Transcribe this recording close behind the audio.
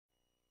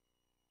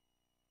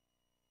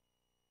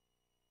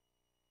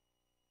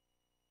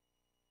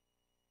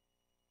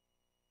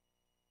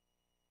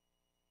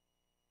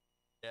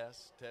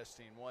Yes,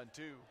 testing 1,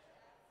 2.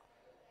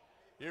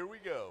 Here we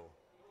go.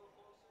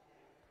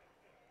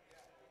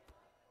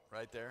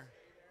 Right there?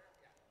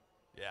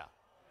 Yeah.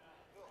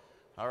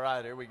 All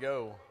right, here we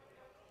go.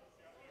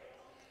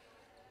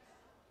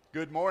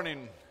 Good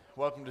morning.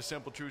 Welcome to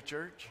Simple Truth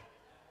Church.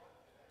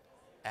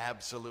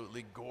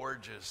 Absolutely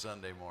gorgeous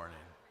Sunday morning.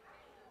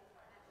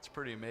 It's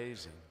pretty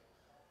amazing.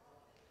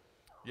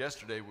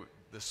 Yesterday,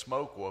 the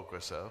smoke woke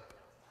us up.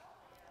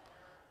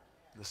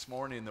 This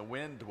morning, the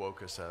wind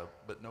woke us up,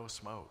 but no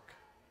smoke.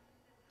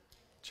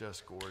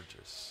 Just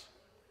gorgeous.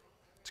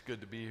 It's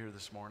good to be here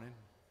this morning.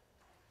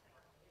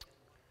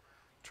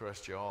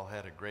 Trust you all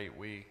had a great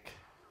week.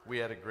 We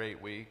had a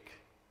great week.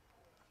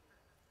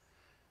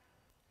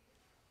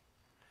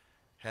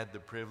 Had the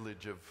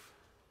privilege of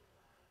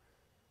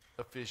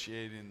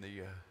officiating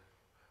the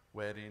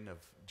wedding of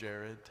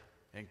Jared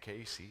and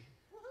Casey.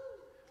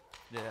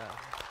 Yeah.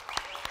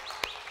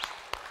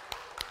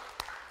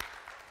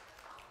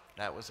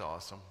 That was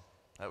awesome.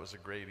 That was a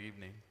great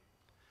evening.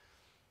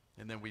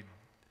 And then we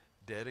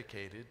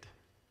dedicated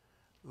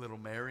little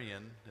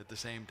Marion at the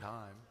same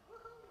time,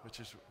 which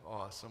is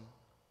awesome.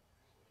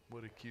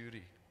 What a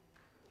cutie.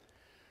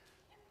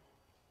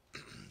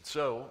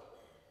 So,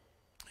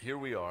 here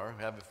we are.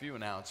 We have a few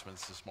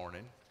announcements this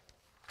morning.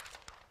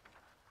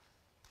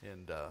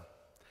 And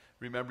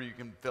remember, you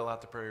can fill out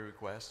the prayer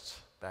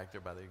requests back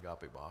there by the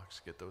agape box.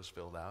 Get those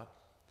filled out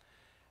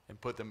and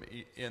put them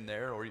in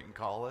there, or you can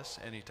call us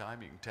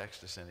anytime. You can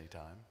text us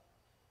anytime.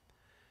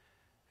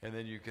 And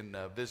then you can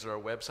visit our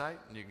website,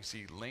 and you can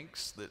see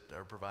links that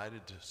are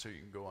provided so you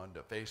can go on to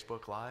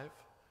Facebook Live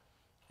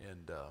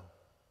and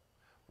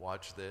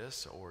watch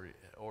this, or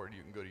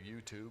you can go to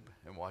YouTube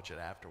and watch it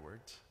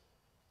afterwards.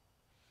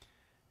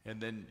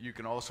 And then you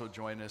can also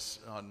join us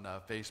on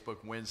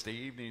Facebook Wednesday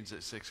evenings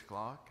at 6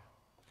 o'clock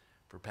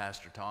for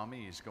Pastor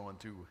Tommy. He's going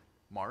through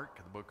Mark,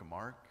 the book of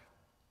Mark,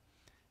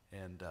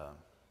 and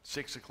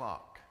 6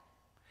 o'clock.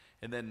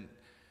 And then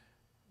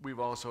we've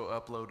also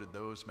uploaded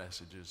those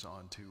messages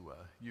onto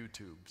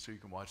YouTube so you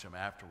can watch them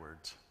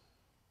afterwards,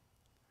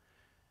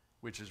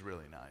 which is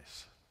really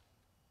nice.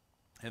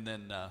 And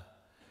then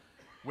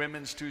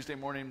Women's Tuesday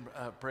morning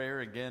prayer,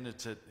 again,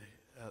 it's at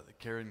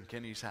Karen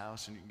Kenny's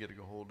house, and you can get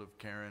a hold of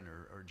Karen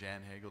or Jan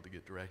Hagel to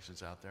get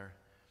directions out there.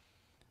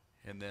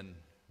 And then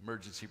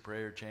emergency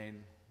prayer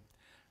chain,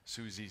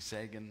 Susie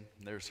Sagan,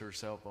 there's her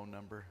cell phone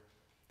number.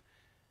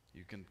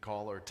 You can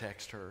call or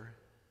text her.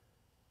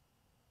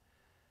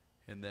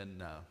 And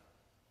then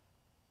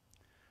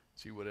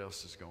see what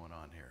else is going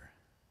on here.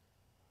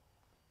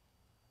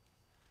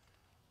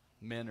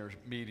 Men are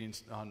meeting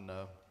on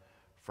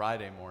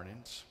Friday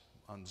mornings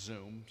on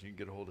Zoom. You can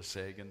get a hold of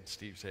Sagan,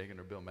 Steve Sagan,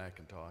 or Bill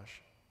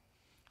McIntosh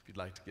if you'd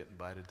like to get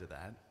invited to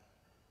that.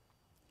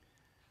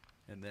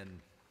 And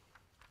then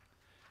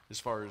as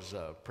far as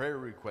prayer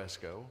requests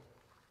go,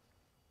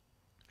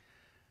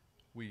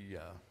 we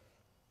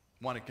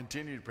want to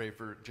continue to pray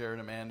for Jared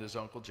and Amanda's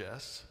Uncle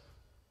Jess.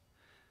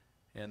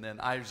 And then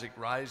Isaac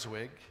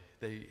Reiswig,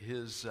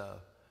 his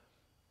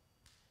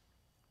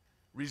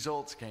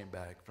results came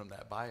back from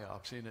that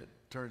biopsy, and it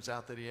turns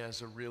out that he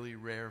has a really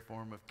rare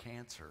form of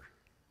cancer,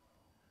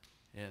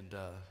 and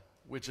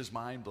which is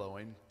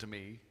mind-blowing to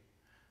me,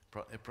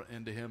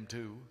 and to him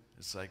too.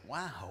 It's like,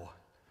 wow.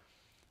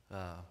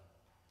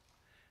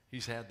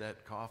 He's had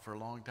that cough for a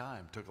long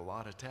time, took a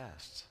lot of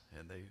tests,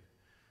 and they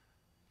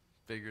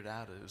figured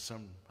out it was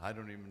I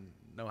don't even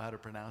know how to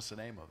pronounce the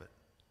name of it.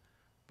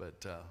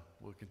 But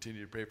we'll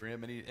continue to pray for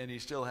him. And he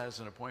still has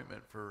an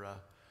appointment for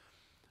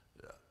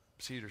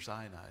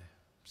Cedars-Sinai.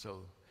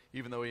 So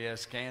even though he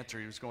has cancer,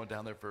 he was going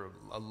down there for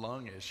a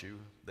lung issue,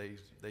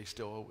 they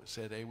still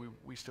said, hey,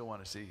 we still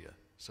want to see you.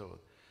 So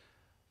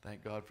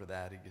thank God for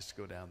that. He gets to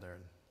go down there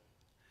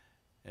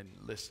and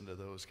listen to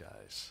those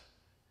guys.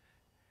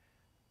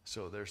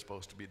 So they're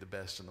supposed to be the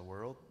best in the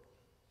world.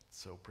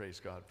 So praise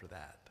God for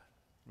that.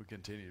 We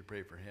continue to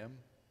pray for him.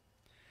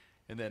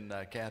 And then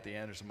Kathy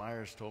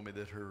Anderson-Myers told me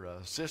that her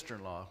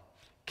sister-in-law,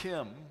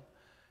 Kim,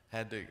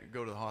 had to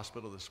go to the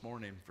hospital this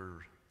morning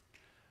for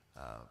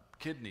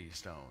kidney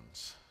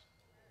stones.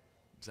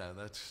 So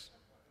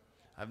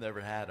I've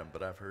never had them,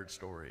 but I've heard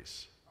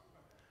stories.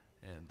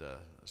 And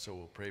so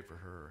we'll pray for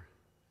her.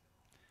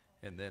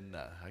 And then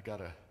I got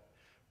a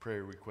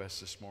prayer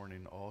request this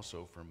morning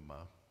also from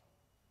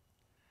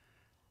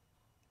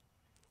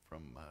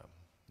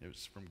it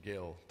was from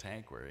Gail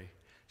Tanquary.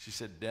 She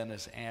said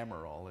Dennis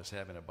Amaral is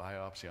having a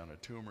biopsy on a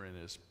tumor in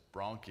his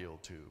bronchial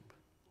tube.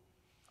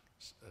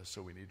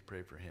 So we need to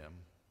pray for him.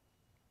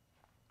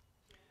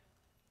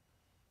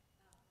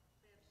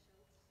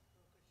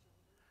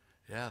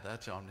 Yeah,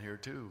 that's on here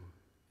too.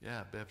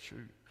 Yeah, Bev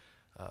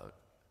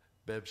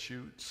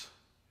Schutz.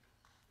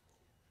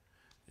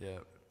 Yeah,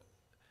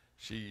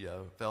 she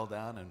fell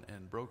down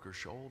and broke her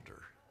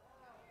shoulder.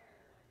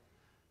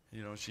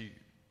 You know, she's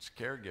a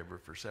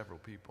caregiver for several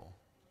people.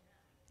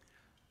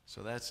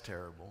 So that's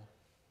terrible.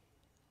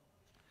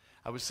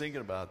 I was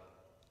thinking about,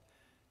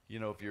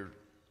 if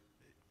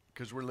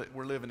because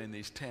we're living in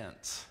these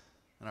tents,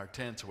 and our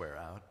tents wear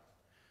out.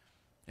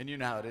 And you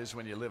know how it is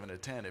when you live in a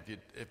tent.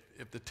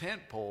 If the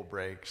tent pole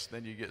breaks,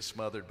 then you get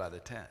smothered by the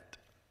tent.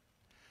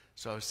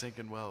 So I was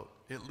thinking, well,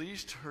 at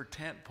least her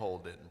tent pole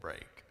didn't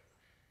break,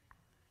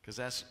 because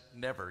that's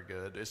never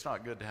good. It's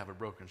not good to have a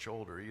broken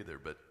shoulder either,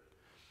 but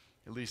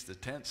at least the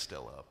tent's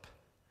still up.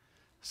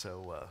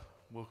 So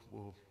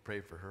we'll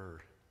pray for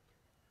her.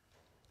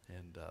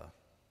 And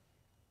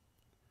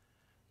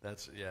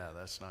that's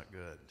not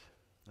good.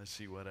 Let's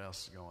see what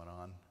else is going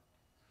on.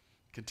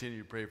 Continue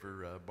to pray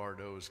for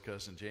Bardot's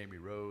cousin Jamie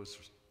Rose,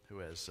 who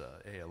has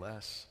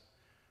ALS.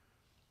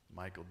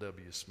 Michael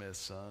W. Smith's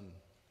son,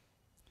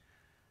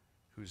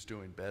 who's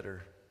doing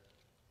better.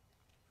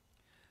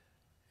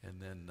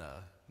 And then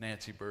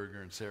Nancy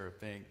Berger and Sarah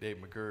Fink, Dave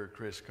McGurr,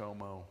 Chris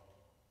Como,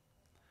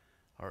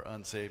 our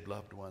unsaved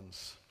loved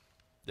ones.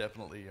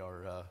 Definitely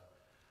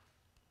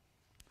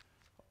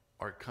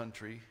our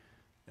country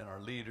and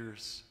our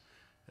leaders,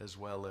 as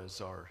well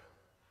as our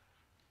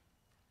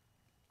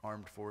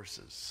armed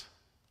forces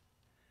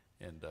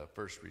and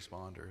first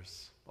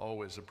responders.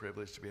 Always a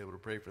privilege to be able to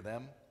pray for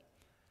them.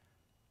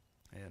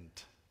 And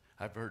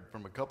I've heard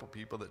from a couple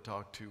people that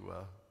talked to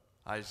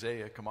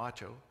Isaiah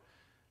Camacho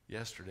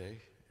yesterday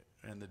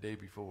and the day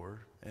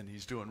before, and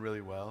he's doing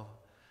really well.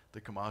 The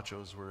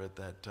Camachos were at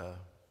that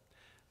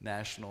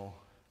National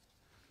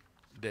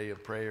Day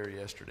of Prayer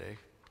yesterday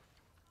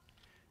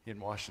in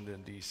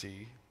Washington,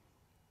 D.C.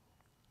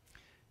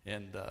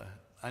 And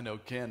I know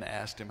Ken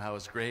asked him how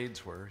his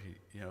grades were.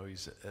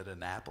 He's at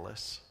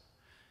Annapolis.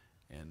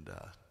 And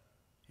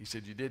he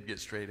said, "You did get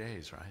straight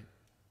A's, right?"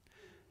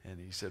 And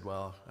he said,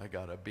 "Well, I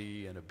got a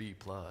B and a B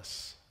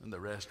plus, and the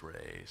rest were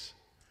A's."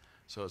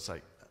 So it's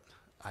like,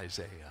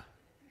 Isaiah,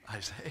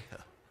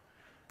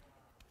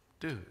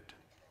 dude,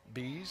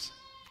 B's?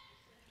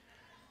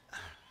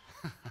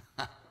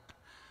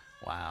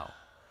 Wow.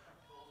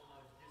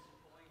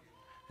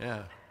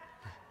 Yeah,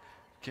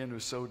 Ken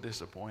was so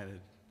disappointed.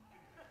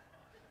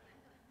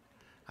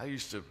 I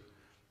used to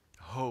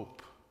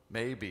hope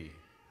maybe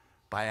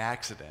by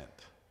accident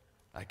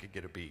I could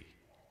get a B.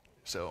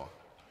 So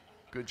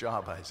good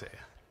job, Isaiah.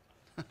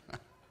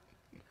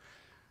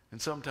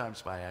 And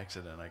sometimes by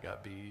accident I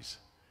got B's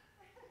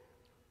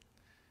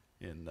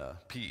in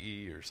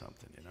PE or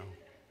something,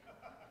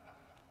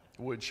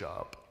 wood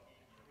shop.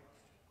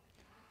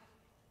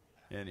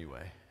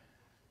 Anyway,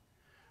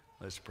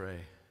 let's pray.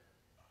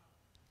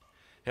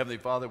 Heavenly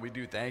Father, we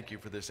do thank you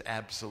for this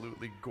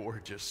absolutely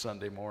gorgeous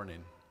Sunday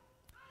morning.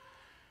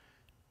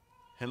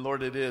 And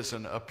Lord, it is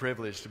a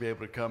privilege to be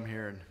able to come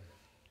here and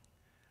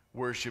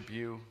worship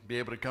you, be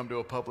able to come to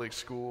a public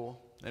school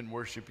and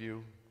worship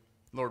you.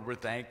 Lord, we're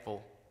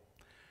thankful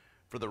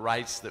for the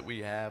rights that we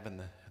have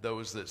and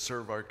those that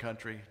serve our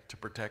country to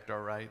protect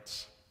our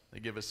rights. They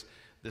give us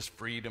this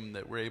freedom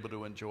that we're able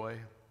to enjoy.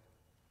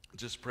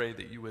 Just pray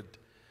that you would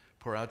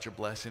pour out your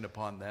blessing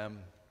upon them,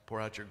 pour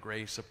out your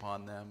grace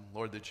upon them.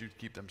 Lord, that you'd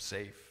keep them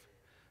safe.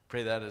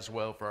 Pray that as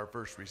well for our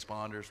first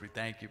responders. We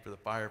thank you for the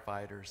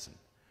firefighters and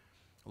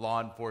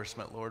law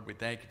enforcement, Lord. We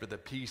thank you for the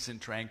peace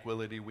and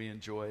tranquility we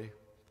enjoy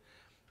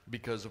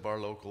because of our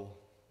local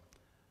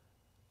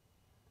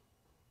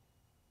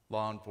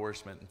law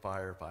enforcement and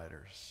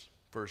firefighters,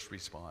 first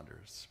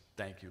responders.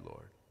 Thank you,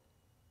 Lord.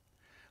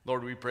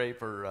 Lord, we pray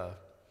for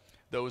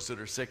those that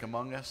are sick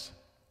among us.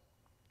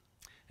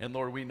 And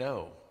Lord, we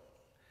know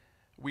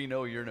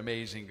you're an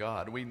amazing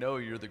God. We know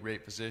you're the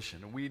great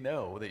physician. We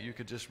know that you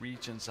could just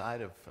reach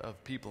inside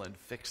of people and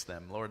fix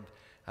them. Lord,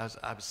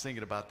 I was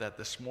thinking about that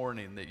this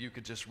morning, that you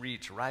could just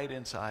reach right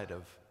inside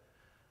of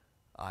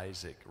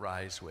Isaac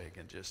Reiswig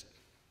and just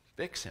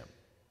fix him.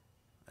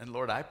 And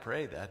Lord, I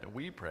pray that, and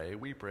we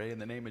pray in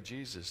the name of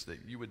Jesus that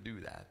you would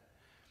do that.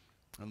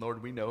 And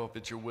Lord, we know if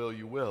it's your will,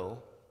 you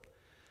will.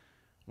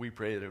 We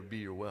pray that it would be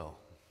your will.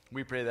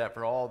 We pray that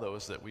for all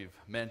those that we've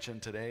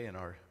mentioned today in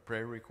our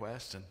prayer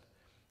requests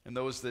and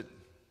those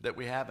that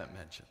we haven't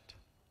mentioned.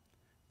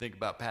 Think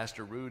about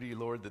Pastor Rudy,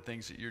 Lord, the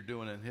things that you're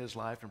doing in his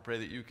life, and pray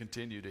that you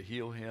continue to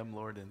heal him,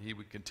 Lord, and he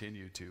would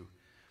continue to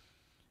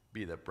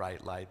be the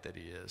bright light that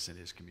he is in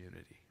his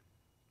community.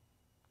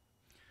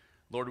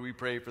 Lord, we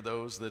pray for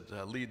those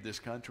that lead this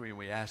country, and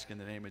we ask in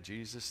the name of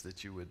Jesus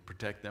that you would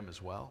protect them as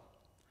well.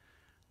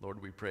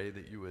 Lord, we pray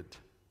that you would,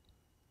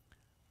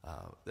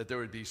 that there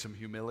would be some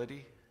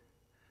humility.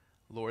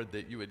 Lord,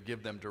 that you would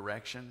give them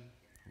direction.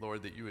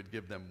 Lord, that you would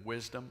give them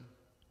wisdom.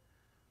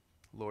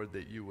 Lord,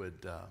 that you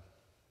would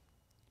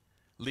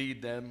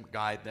lead them,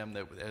 guide them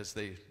as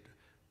they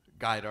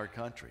guide our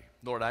country.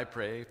 Lord, I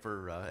pray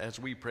for, as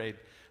we prayed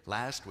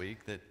last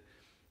week, that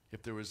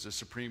if there was a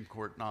Supreme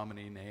Court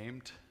nominee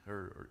named,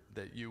 or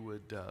that you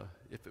would,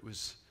 if it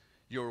was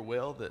your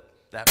will,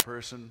 that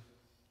person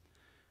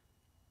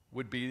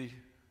would be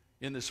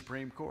in the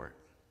Supreme Court.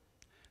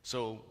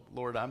 So,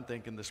 Lord, I'm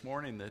thinking this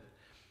morning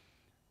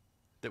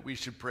that we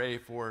should pray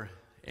for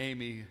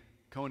Amy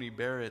Coney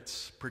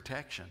Barrett's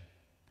protection.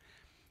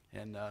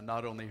 And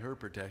not only her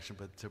protection,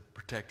 but to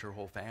protect her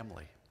whole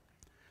family.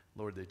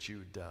 Lord, that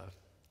you'd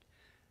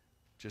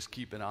just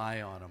keep an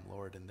eye on them,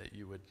 Lord, and that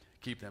you would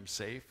keep them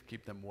safe,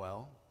 keep them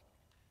well.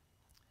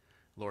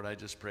 Lord, I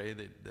just pray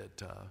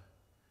that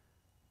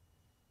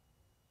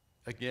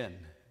again,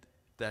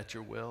 that's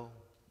your will.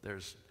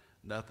 There's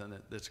nothing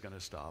that's going to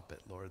stop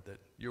it, Lord, that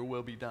your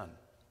will be done.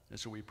 And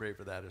so we pray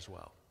for that as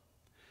well.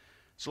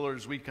 So, Lord,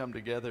 as we come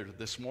together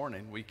this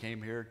morning, we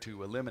came here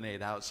to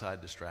eliminate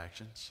outside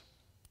distractions.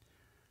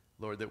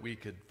 Lord, that we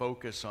could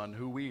focus on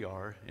who we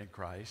are in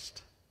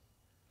Christ.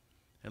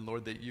 And,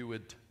 Lord, that you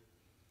would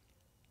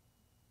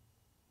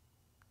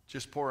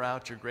just pour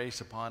out your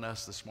grace upon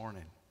us this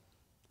morning.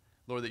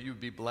 Lord, that you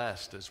would be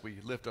blessed as we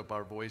lift up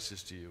our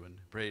voices to you in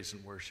praise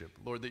and worship.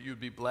 Lord, that you would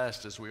be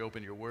blessed as we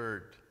open your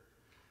word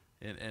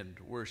and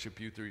worship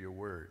you through your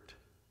word.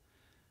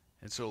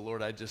 And so,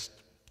 Lord, I just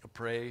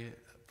pray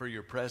for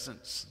your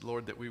presence,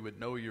 Lord, that we would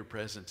know your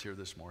presence here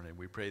this morning.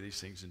 We pray these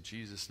things in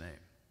Jesus' name.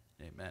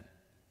 Amen.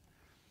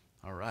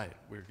 All right,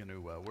 we're going to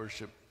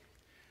worship.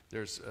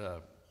 There's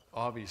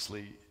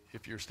obviously,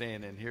 if you're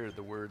staying in here,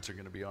 the words are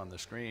going to be on the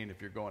screen.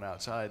 If you're going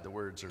outside, the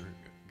words are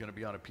going to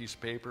be on a piece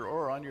of paper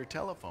or on your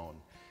telephone.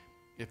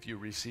 If you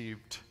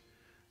received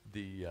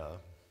the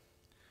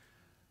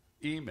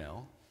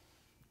email,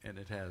 and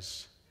it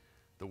has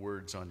the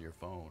words on your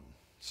phone.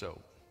 So,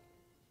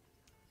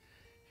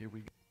 here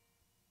we go.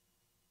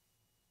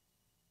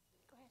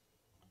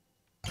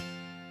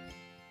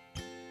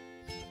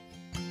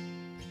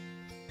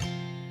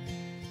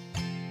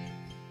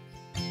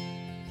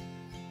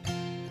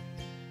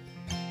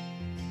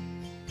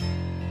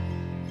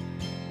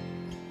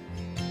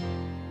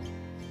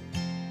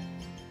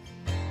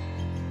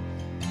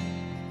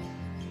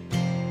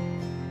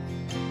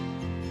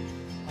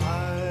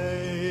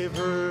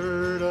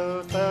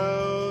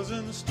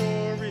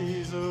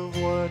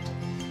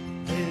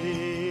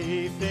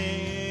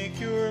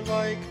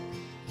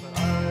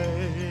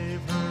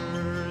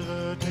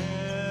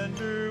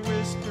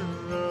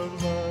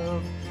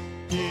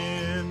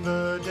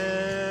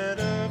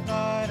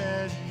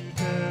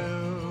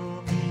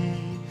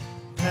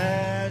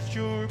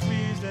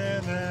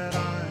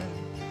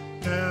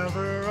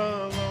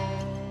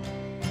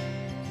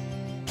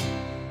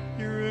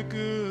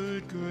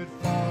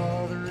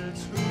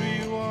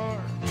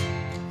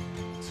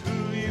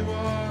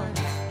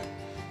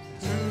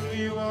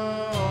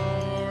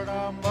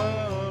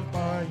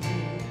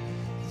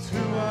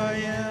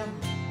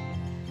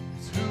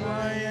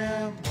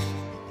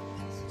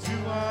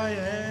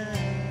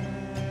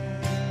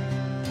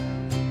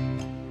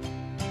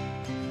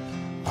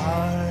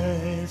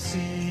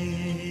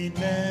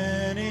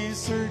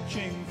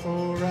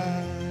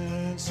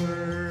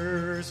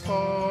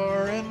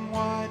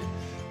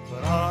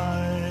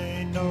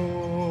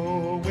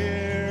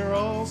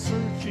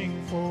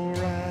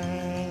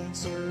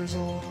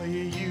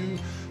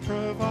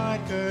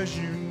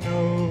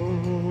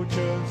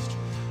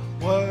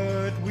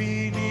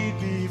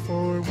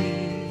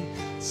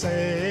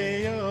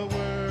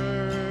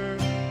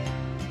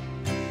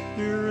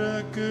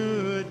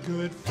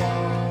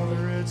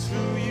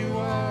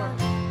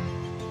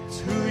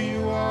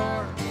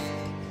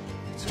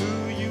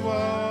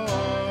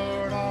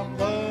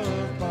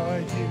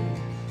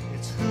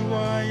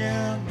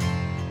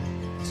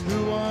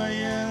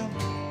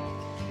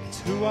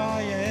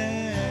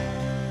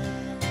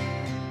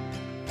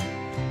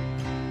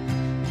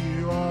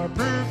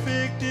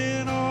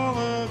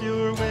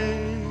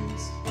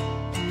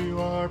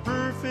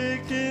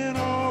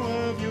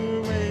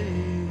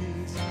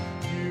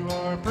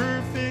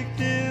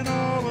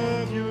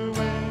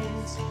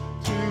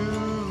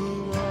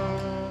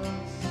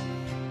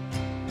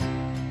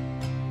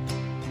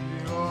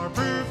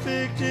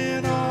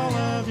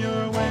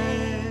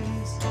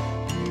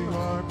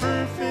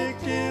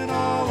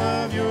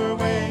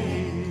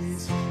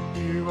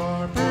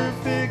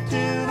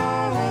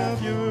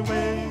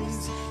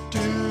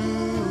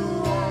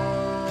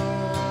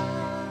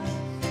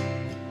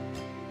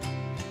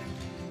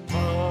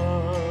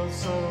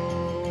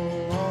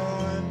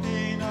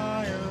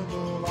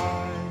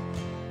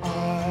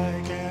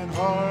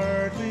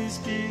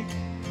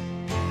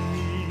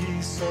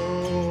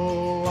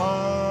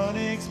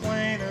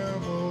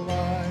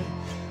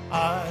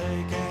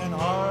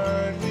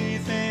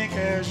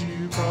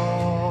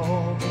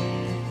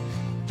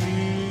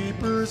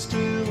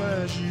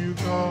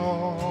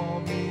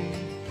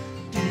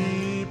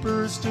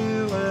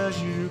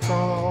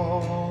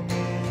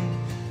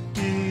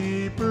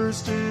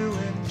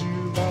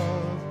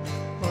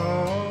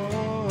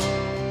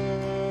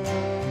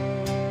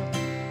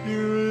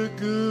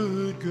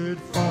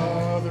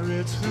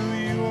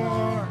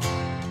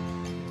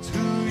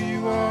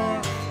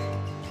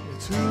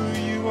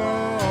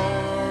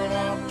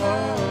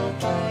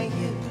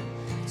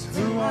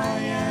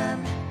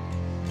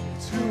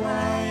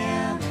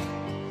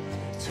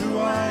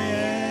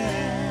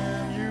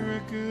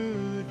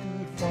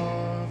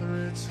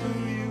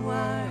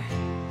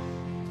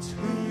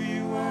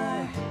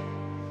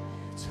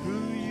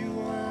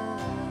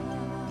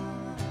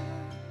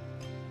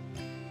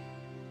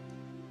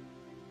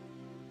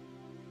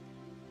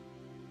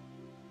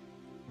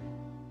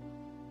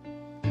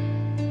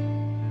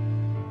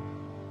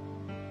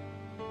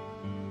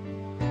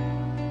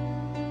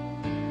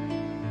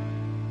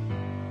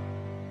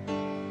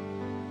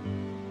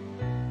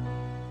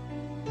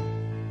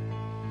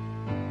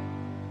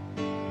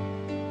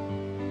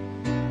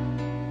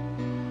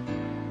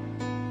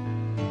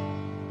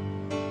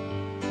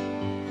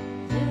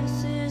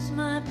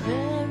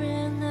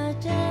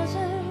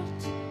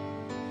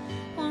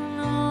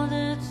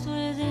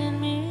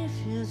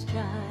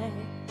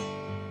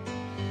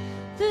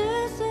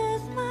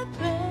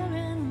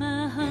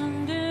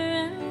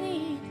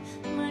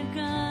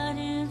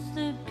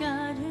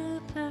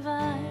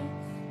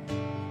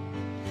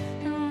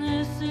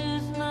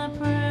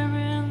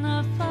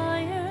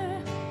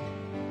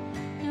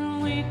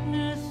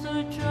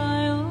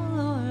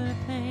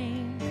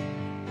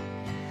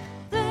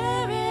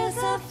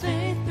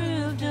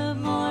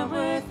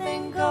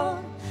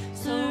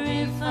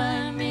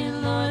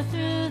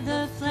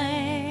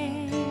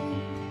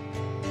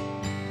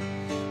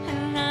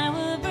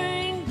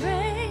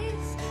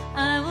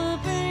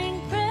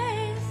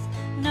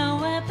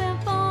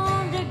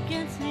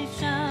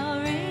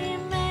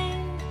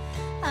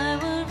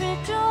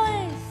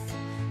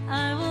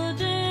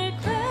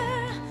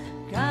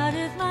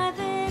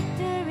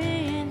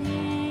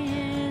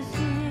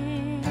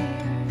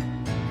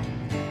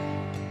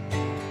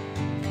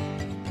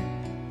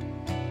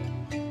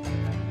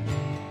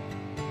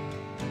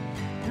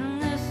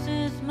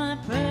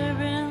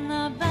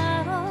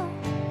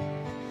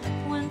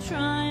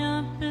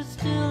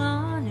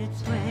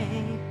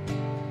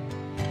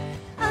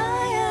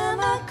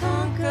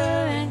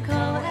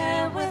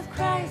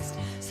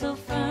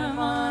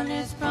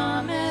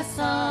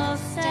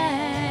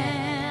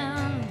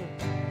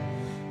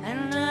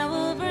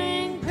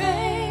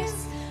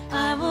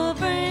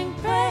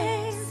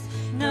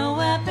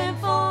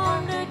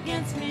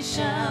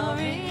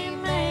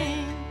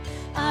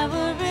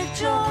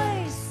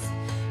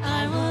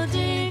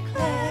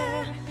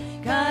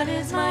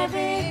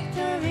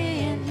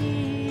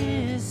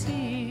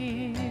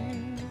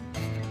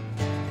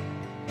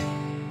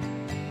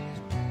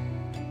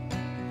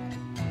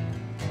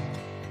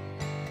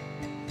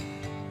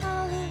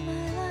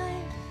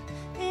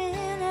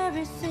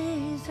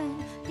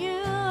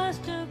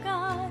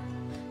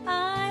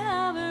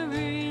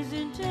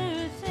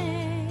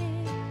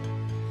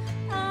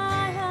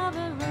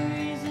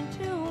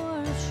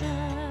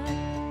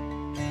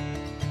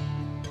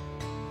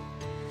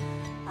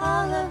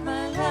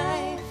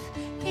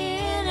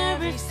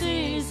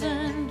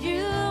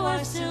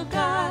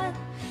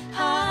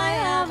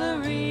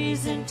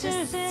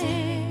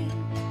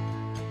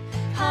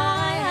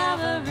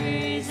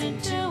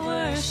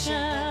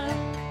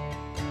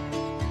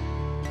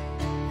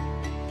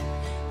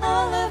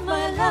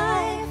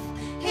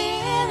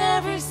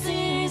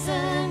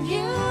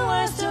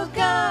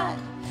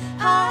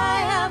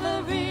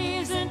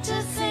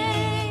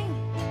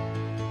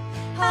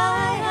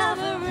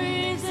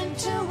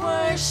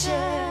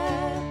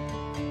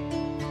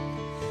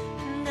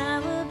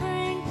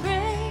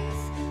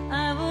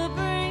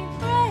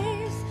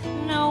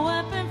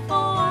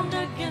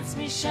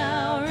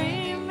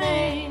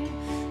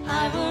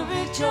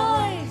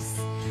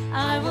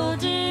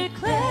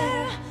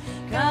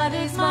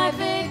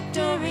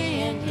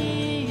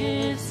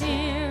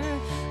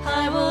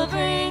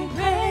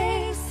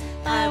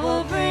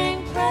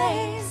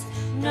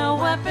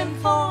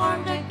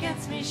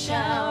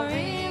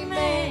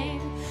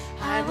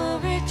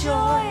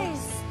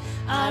 rejoice.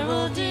 I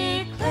will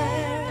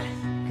declare,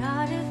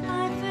 God is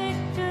my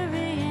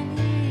victory and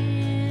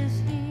He is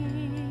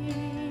here.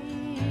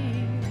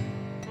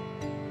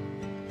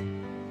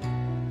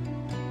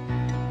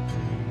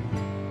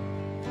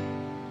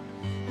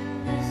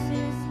 And this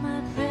is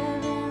my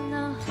prayer in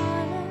the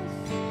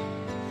hardest,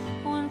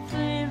 one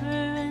flavor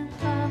in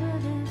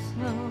Providence,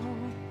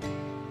 Lord.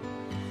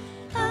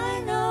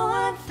 I know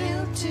I'm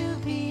filled to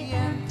be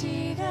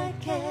emptied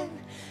again.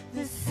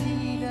 The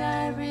seed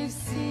I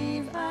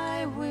receive,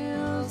 I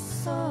will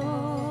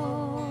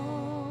sow.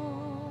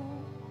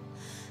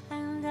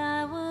 And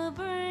I will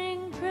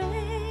bring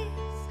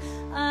praise,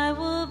 I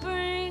will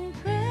bring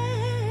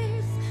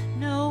praise.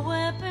 No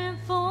weapon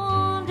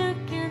formed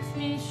against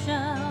me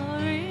shall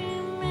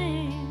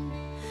remain.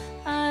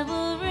 I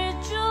will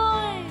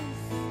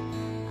rejoice,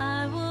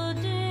 I will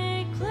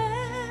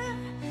declare,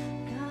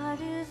 God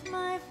is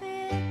my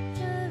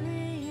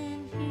victory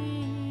and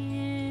He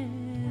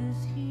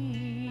is here.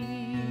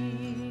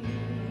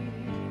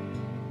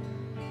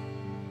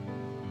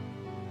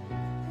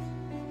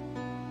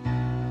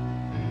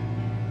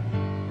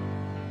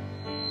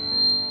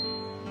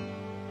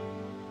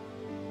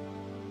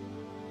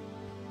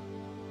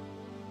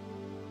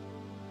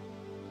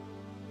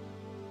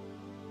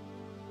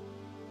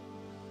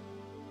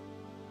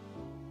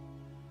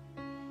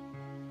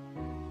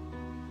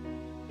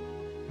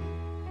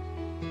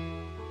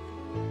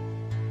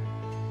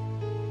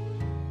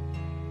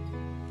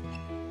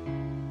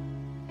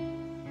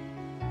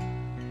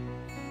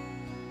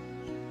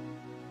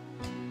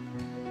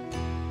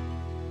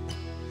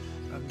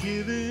 I've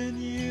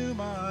given you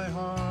my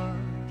heart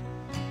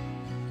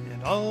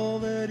and all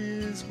that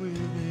is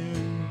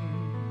within.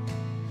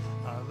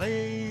 I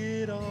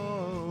lay it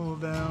all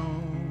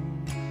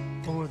down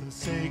for the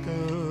sake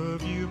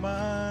of you,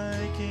 my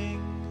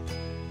King.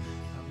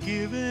 I've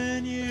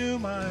given you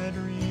my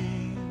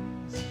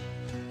dreams.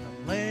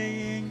 I'm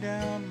laying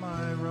down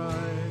my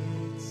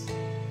rights.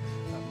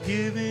 I'm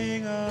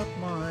giving up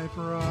my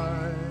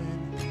pride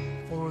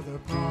for the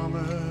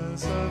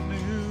promise of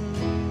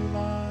new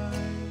life.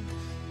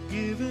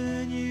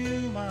 Given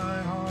you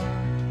my heart,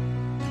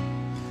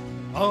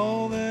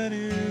 all that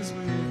is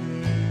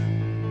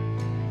within.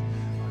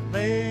 I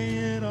lay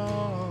it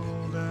all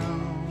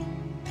down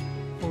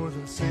for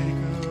the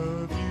sake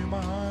of you,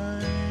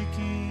 my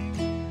King.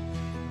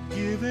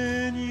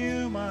 Given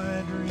you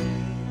my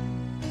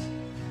dreams,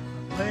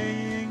 I'm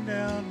laying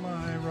down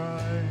my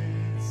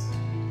rights.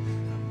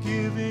 I'm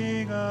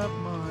giving up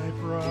my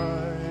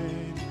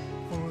pride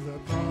for the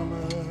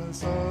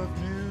promise of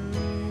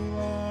new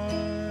life.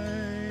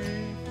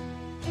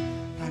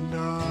 And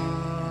I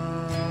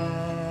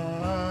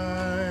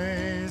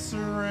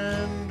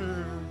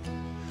surrender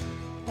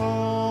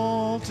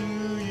all to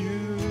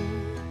you,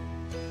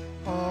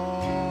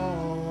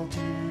 all to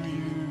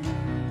you.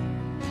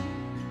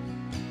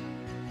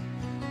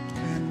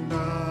 And I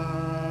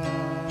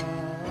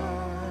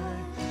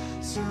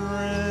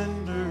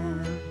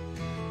surrender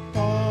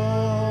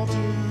all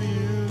to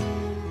you,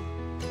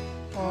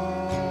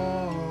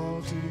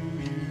 all to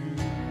you.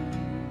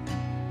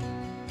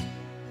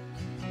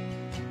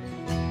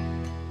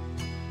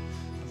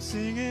 I'm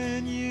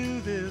singing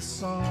you this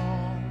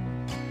song.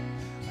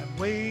 I'm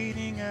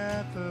waiting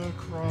at the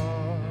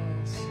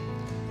cross.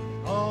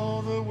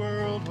 All the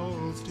world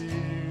holds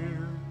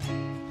dear.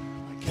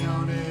 I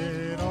count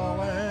it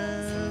all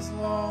as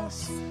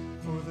loss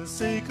for the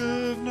sake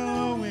of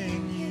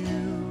knowing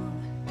you,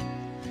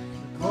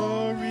 the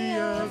glory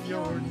of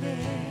your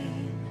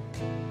name,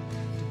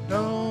 to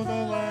know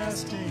the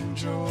lasting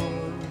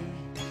joy,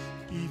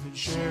 even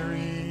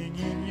sharing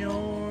in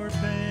your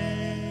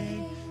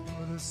pain,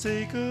 for the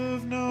sake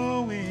of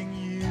knowing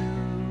you,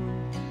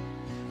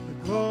 the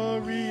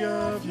glory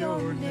of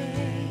your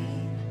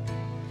name,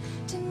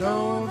 to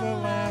know the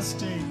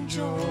lasting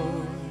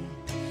joy,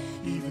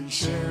 even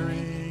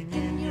sharing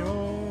in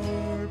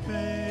your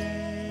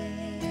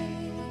pain.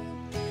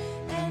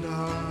 And I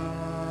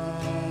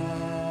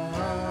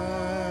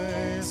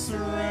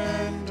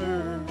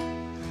surrender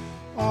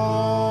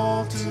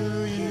all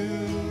to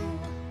you,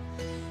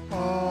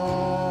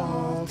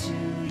 all to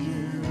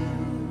you.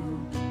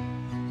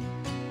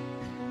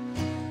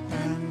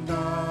 And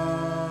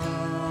I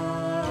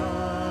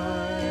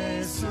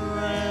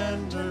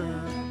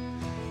surrender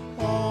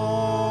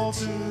all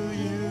to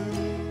you,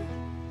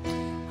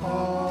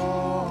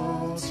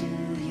 all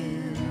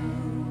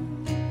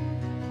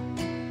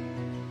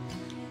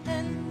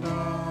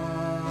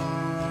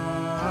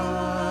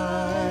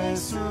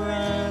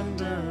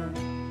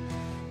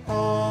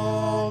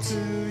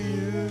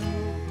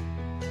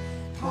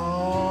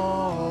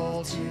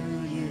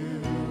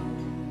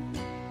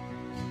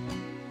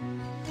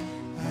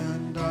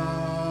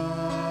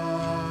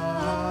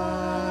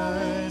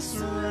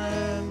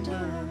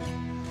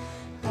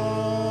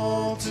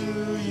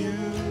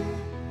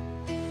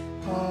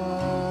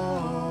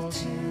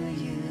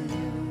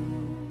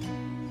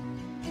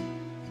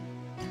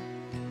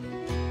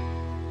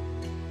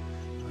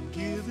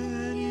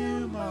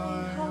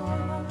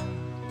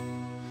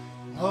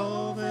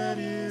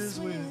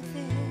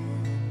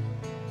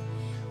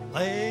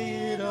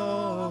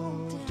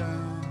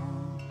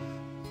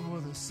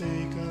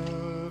sake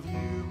of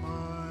you,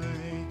 my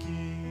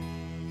King.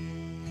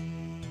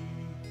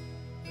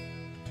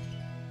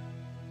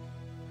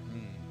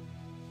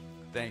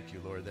 Thank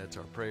you, Lord. That's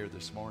our prayer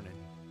this morning.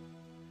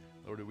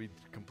 Lord, we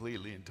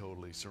completely and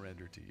totally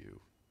surrender to you.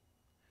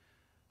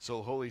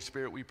 So, Holy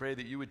Spirit, we pray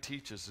that you would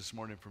teach us this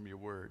morning from your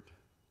word.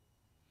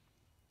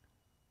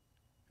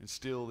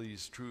 Instill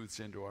these truths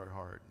into our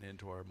heart and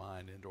into our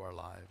mind, into our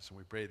lives. And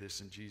we pray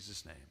this in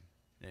Jesus' name.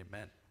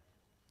 Amen.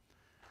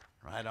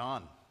 Right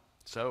on.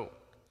 So,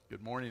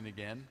 good morning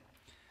again.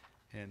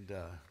 And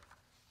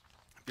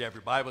if you have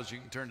your Bibles, you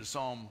can turn to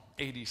Psalm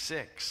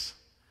 86.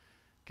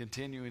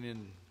 Continuing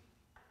in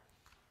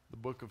the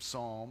book of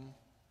Psalm,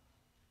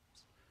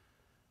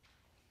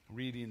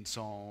 reading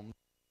Psalm,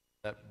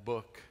 that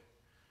book,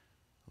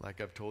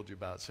 like I've told you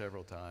about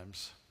several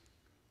times.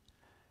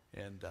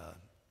 And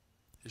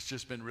it's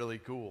just been really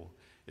cool.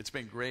 It's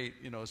been great,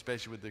 you know,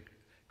 especially with the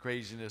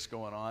craziness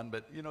going on,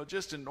 but, you know,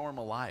 just in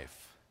normal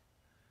life,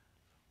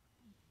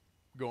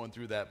 going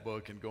through that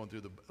book and going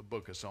through the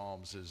book of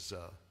Psalms is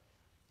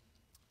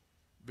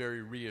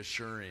very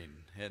reassuring.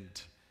 And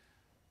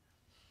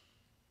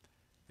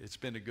it's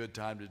been a good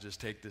time to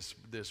just take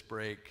this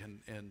break,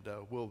 and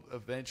we'll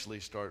eventually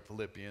start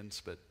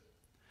Philippians, but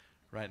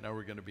right now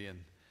we're going to be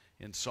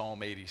in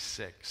Psalm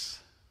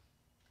 86.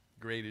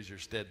 Great is your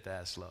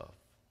steadfast love.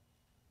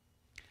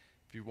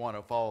 If you want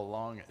to follow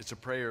along, it's a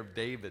prayer of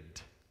David,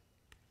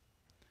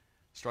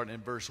 starting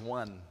in verse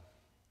 1.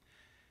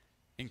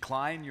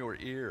 Incline your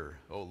ear,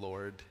 O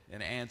Lord,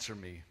 and answer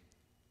me,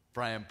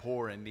 for I am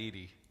poor and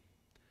needy.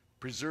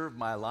 Preserve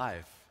my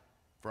life,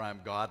 for I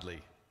am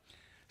godly.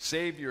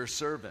 Save your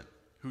servant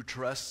who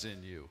trusts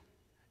in you.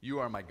 You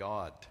are my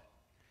God.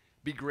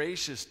 Be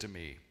gracious to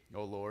me,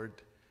 O Lord,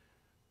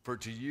 for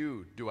to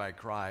you do I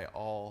cry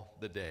all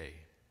the day.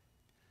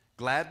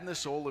 Gladden the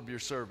soul of your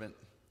servant,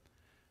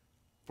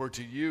 for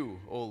to you,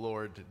 O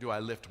Lord, do I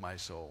lift my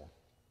soul.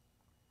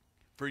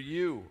 For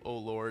you, O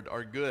Lord,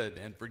 are good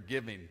and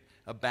forgiving,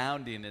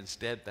 abounding in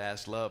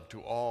steadfast love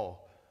to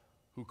all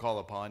who call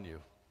upon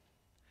you.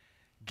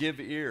 Give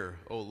ear,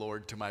 O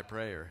Lord, to my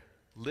prayer.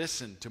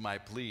 Listen to my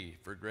plea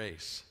for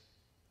grace.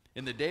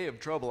 In the day of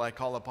trouble I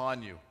call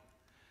upon you,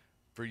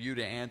 for you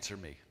to answer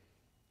me.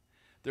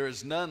 There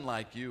is none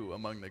like you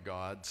among the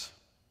gods,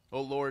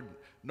 O Lord,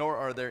 nor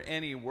are there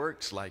any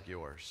works like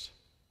yours.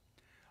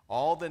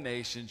 All the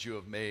nations you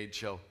have made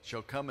shall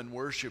come and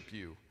worship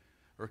you,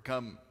 or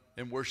come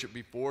and worship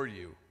before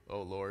you,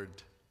 O Lord,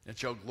 and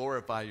shall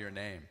glorify your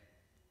name.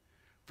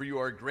 For you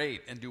are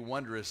great and do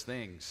wondrous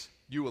things.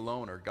 You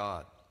alone are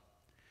God.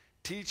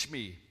 Teach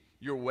me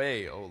your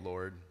way, O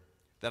Lord,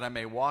 that I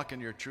may walk in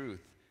your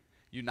truth.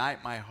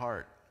 Unite my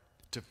heart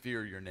to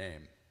fear your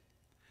name.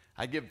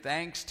 I give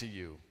thanks to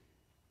you,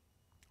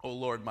 O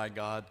Lord my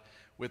God,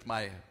 with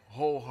my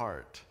whole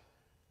heart.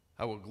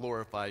 I will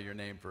glorify your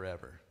name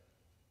forever.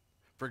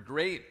 For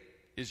great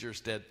is your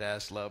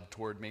steadfast love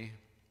toward me.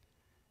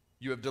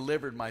 You have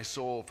delivered my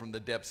soul from the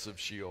depths of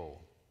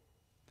Sheol.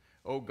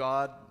 O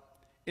God,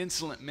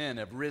 insolent men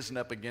have risen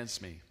up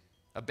against me.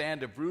 A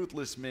band of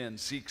ruthless men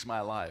seeks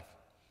my life,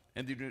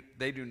 and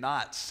they do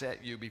not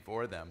set you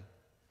before them.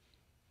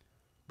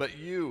 But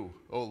you,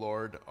 O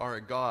Lord, are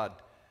a God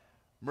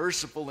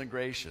merciful and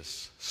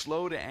gracious,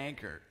 slow to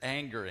anger,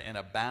 and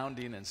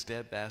abounding in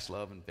steadfast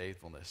love and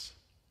faithfulness.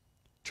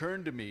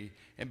 Turn to me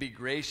and be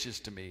gracious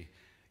to me.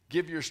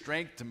 Give your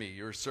strength to me,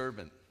 your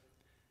servant,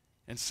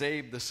 and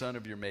save the son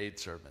of your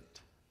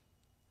maidservant.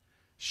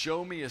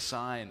 Show me a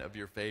sign of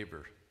your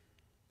favor,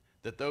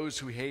 that those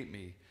who hate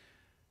me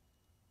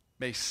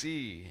may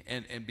see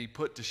and be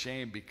put to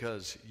shame,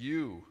 because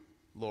you,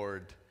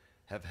 Lord,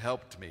 have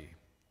helped me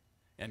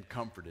and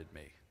comforted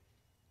me.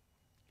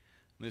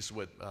 This is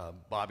what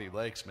Bobby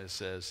Blakesmith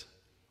says,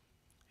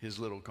 his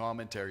little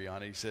commentary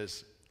on it. He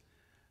says,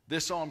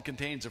 this psalm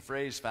contains a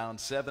phrase found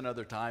 7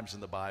 other times in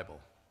the Bible,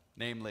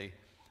 namely,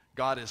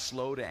 God is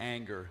slow to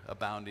anger,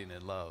 abounding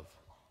in love.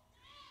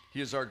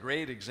 He is our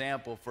great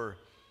example for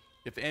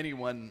if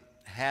anyone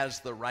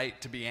has the right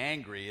to be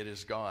angry, it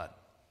is God.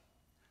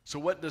 So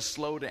what does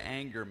slow to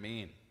anger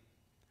mean?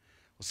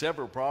 Well,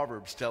 several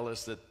Proverbs tell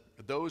us that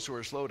those who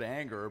are slow to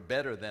anger are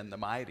better than the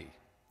mighty.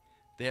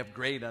 They have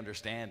great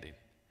understanding.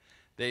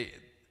 They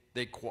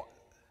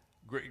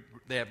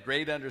have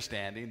great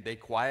understanding. They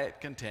quiet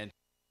contention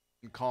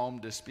and calm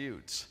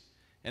disputes,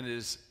 and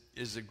is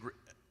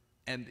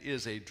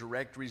a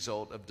direct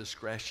result of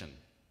discretion.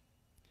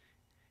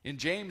 In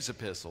James'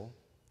 epistle,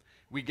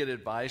 we get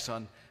advice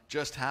on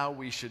just how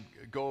we should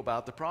go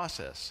about the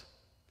process.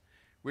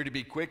 We're to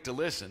be quick to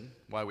listen,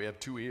 while we have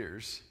 2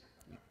 ears,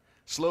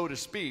 slow to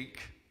speak,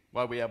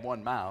 while we have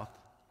 1 mouth.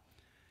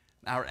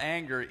 Our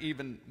anger,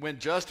 even when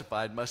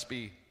justified, must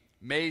be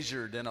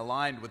measured and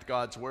aligned with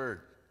God's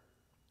word.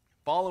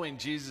 Following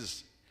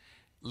Jesus'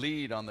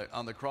 lead on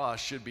the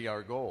cross should be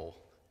our goal.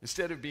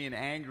 Instead of being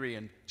angry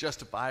and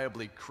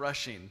justifiably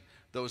crushing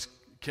those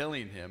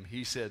killing him,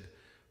 he said,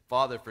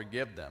 Father,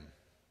 forgive them.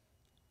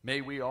 May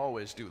we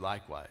always do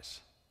likewise.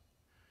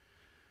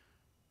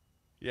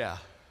 Yeah,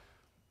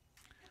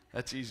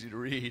 that's easy to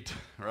read,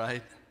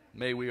 right?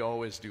 may we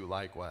always do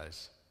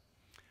likewise.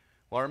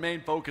 Well, our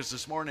main focus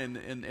this morning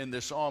in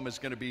this psalm is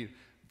going to be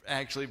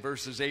actually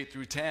verses 8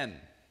 through 10.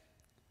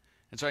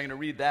 And so I'm going to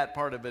read that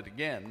part of it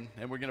again,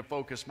 and we're going to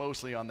focus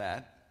mostly on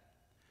that.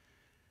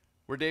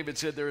 Where David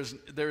said,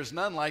 there is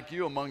none like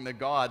you among the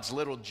gods,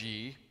 little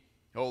g,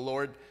 O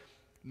Lord,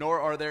 nor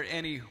are there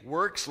any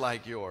works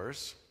like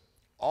yours.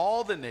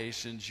 All the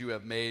nations you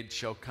have made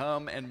shall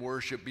come and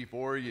worship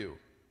before you,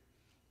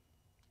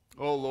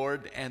 O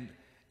Lord, and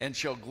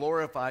shall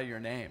glorify your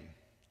name.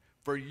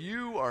 For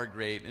you are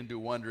great and do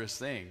wondrous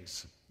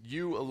things.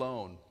 You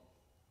alone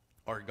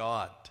are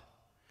God.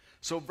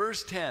 So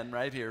verse 10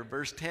 right here,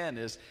 verse 10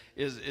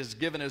 is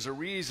given as a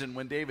reason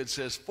when David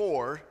says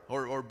for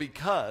or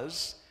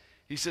because.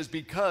 He says,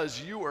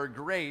 because you are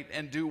great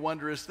and do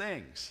wondrous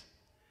things.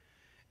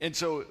 And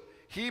so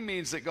he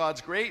means that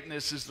God's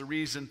greatness is the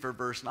reason for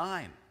verse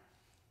 9.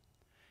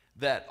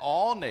 That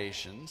all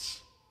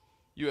nations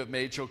you have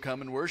made shall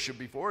come and worship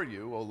before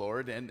you, O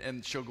Lord,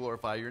 and shall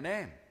glorify your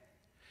name.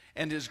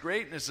 And his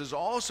greatness is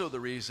also the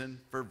reason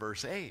for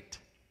verse 8.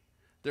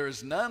 There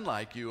is none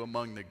like you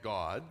among the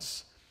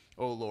gods,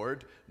 O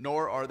Lord,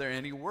 nor are there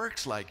any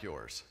works like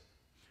yours.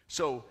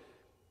 So,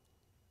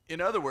 in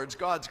other words,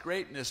 God's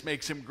greatness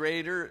makes him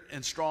greater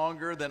and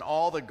stronger than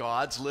all the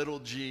gods, little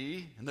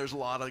g. And there's a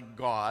lot of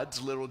gods,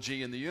 little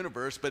g, in the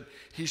universe, but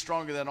he's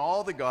stronger than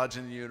all the gods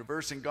in the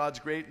universe, and God's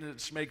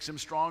greatness makes him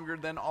stronger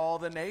than all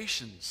the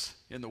nations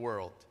in the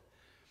world.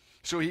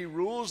 So he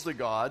rules the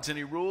gods and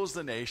he rules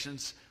the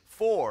nations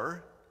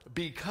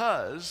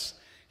because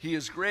he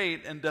is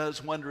great and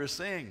does wondrous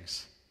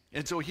things.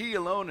 And so he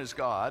alone is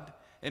God,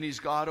 and he's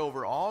God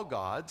over all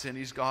gods, and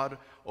he's God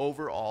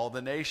over all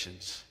the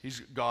nations.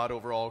 He's God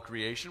over all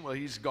creation. Well,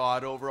 he's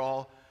God over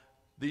all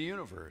the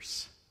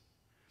universe.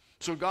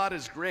 So God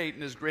is great,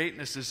 and his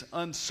greatness is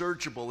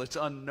unsearchable. It's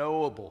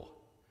unknowable.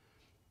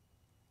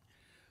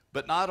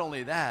 But not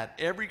only that,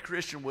 every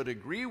Christian would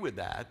agree with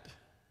that,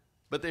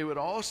 but they would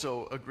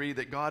also agree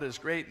that God is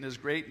great, and his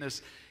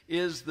greatness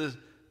is the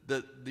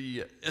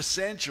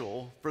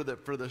essential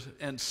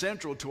and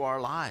central to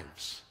our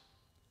lives.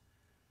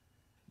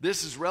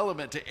 This is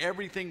relevant to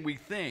everything we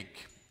think.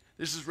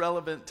 This is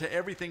relevant to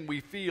everything we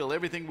feel,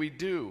 everything we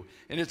do,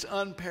 and it's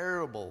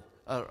unparalleled,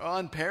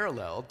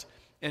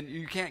 and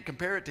you can't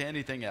compare it to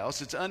anything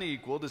else. It's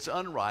unequaled, it's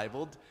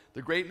unrivaled.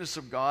 The greatness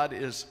of God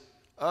is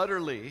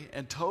utterly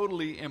and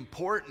totally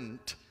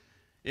important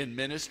in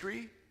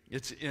ministry.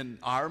 It's in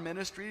our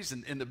ministries,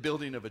 in the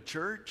building of a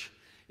church,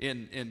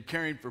 in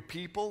caring for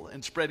people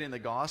and spreading the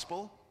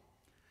gospel.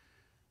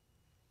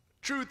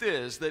 Truth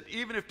is that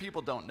even if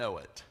people don't know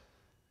it,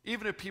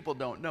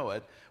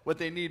 what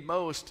they need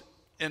most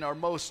and are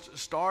most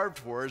starved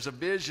for is a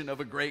vision of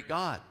a great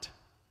God.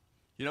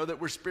 You know,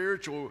 that we're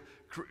spiritual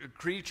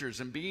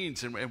creatures and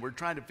beings, and we're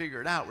trying to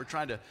figure it out.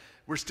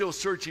 We're still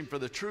searching for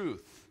the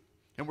truth,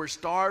 and we're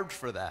starved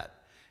for that.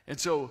 And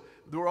so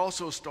we're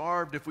also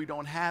starved, if we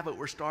don't have it,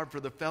 we're starved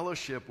for the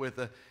fellowship with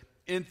an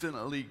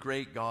infinitely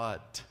great God.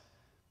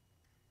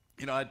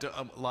 You know,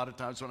 a lot of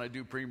times when I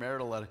do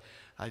premarital,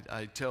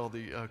 I tell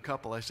the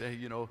couple, I say,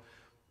 you know,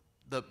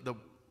 the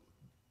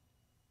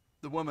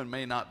woman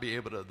may not be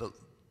able to,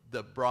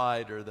 the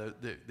bride or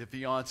the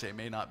fiance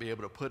may not be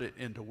able to put it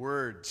into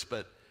words,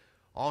 but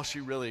all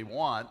she really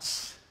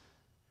wants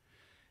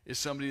is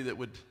somebody that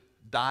would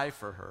die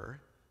for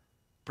her,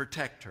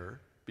 protect her,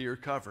 be her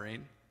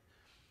covering,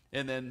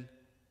 and then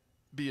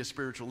be a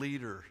spiritual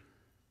leader.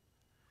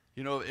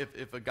 You know,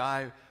 if a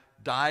guy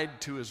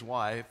died to his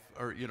wife,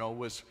 or, you know,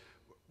 was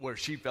where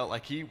she felt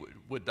like he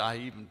would die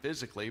even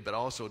physically, but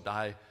also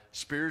die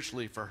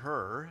spiritually for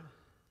her,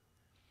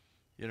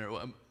 you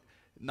know,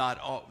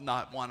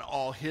 not want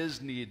all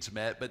his needs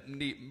met, but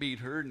meet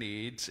her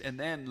needs, and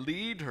then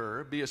lead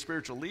her, be a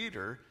spiritual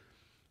leader,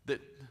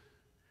 that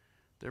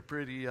they're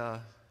pretty,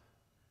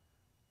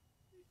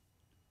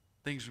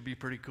 things would be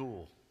pretty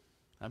cool.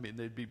 I mean,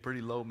 they'd be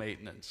pretty low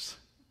maintenance.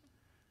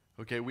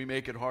 Okay, we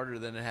make it harder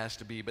than it has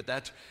to be, but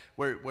that's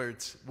where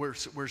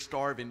we're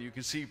starving. You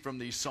can see from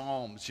these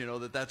Psalms, you know,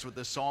 that's what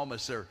the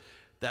psalmists are,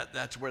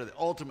 that's where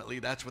ultimately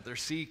that's what they're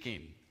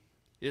seeking,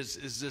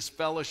 is this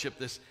fellowship,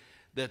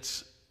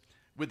 that's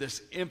with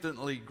this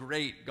infinitely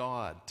great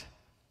God.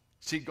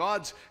 See,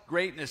 God's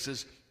greatness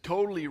is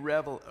totally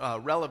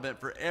relevant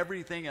for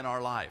everything in our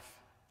life.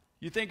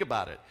 You think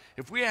about it.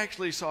 If we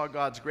actually saw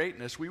God's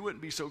greatness, we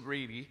wouldn't be so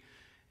greedy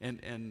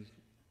and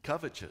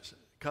covetous.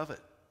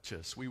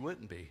 We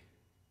wouldn't be.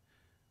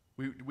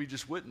 We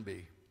just wouldn't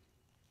be.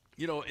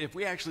 You know, if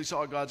we actually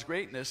saw God's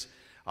greatness,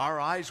 our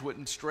eyes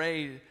wouldn't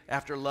stray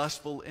after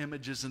lustful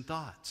images and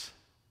thoughts.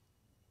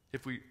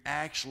 If we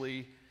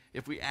actually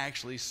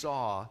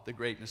saw the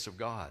greatness of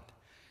God.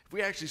 If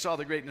we actually saw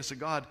the greatness of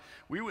God,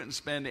 we wouldn't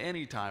spend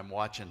any time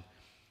watching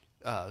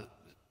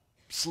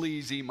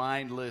sleazy,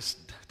 mindless,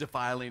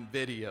 defiling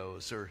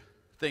videos or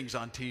things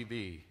on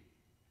TV.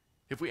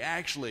 If we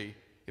actually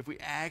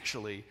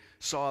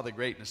saw the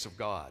greatness of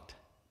God.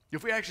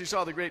 If we actually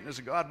saw the greatness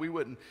of God, we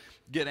wouldn't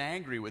get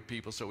angry with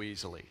people so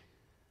easily.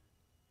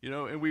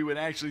 And we would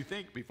actually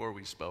think before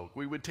we spoke.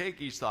 We would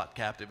take each thought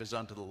captive as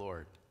unto the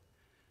Lord.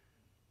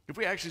 If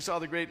we actually saw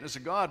the greatness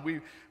of God,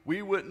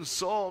 we wouldn't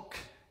sulk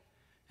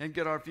and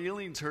get our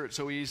feelings hurt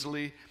so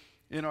easily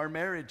in our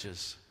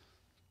marriages,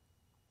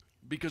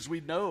 because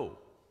we know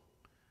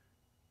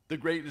the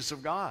greatness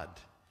of God,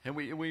 and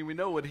we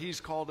know what He's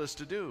called us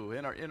to do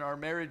in our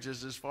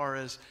marriages, as far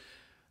as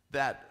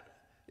that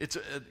it's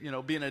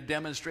being a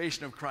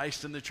demonstration of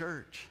Christ in the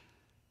church.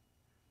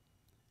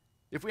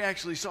 If we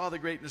actually saw the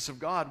greatness of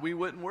God, we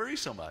wouldn't worry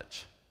so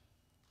much.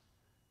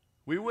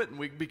 We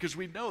wouldn't, because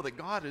we know that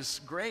God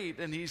is great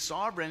and He's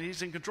sovereign.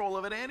 He's in control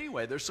of it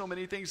anyway. There's so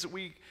many things that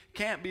we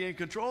can't be in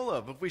control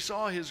of. If we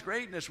saw His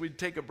greatness, we'd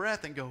take a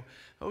breath and go,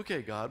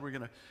 okay, God, we're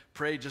going to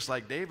pray just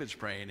like David's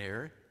praying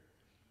here.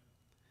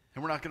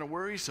 And we're not going to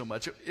worry so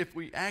much. If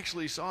we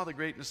actually saw the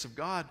greatness of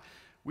God,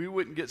 we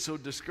wouldn't get so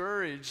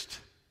discouraged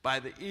by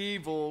the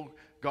evil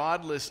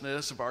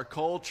godlessness of our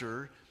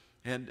culture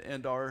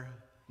and our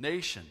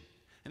nation.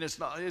 And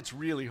it's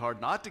really hard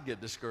not to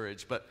get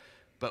discouraged,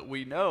 but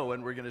we know,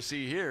 and we're going to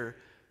see here,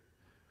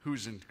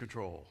 who's in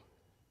control.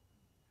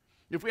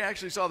 If we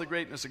actually saw the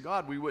greatness of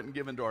God, we wouldn't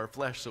give into our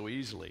flesh so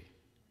easily.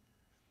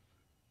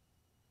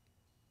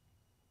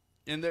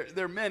 And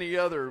there are many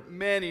other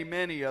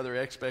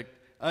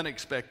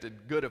unexpected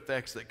good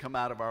effects that come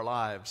out of our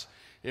lives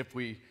if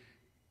we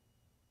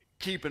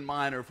keep in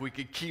mind, or if we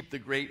could keep the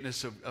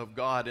greatness of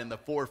God in the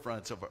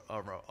forefronts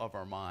of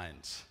our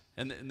minds.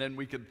 And then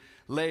we could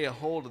lay a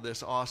hold of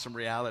this awesome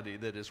reality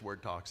that His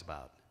Word talks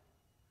about.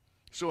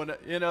 So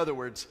in other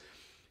words,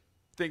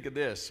 think of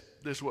this.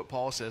 This is what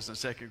Paul says in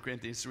 2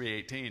 Corinthians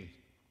 3:18. It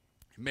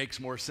makes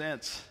more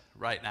sense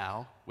right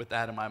now with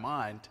that in my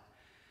mind.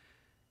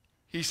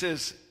 He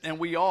says, and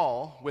we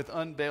all, with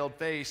unveiled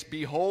face,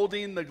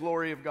 beholding the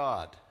glory of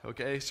God.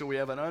 Okay, so we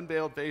have an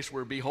unveiled face.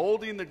 We're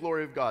beholding the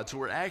glory of God. So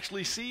we're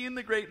actually seeing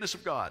the greatness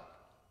of God.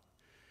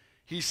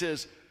 He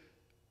says,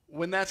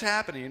 when that's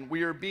happening,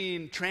 we are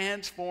being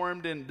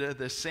transformed into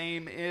the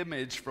same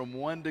image from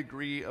one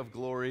degree of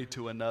glory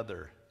to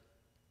another.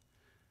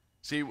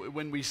 See,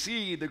 when we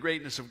see the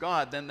greatness of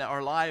God, then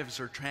our lives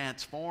are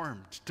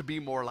transformed to be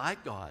more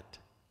like God.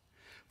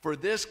 For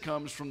this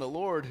comes from the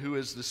Lord, who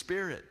is the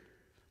Spirit,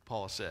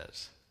 Paul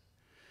says.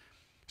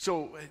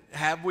 So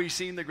have we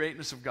seen the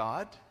greatness of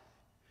God?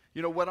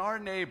 What our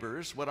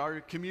neighbors, what our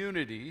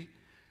community,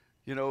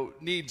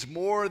 needs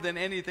more than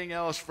anything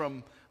else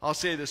from, I'll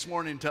say this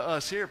morning, to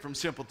us here from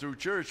Simple Truth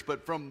Church,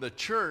 but from the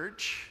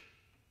church,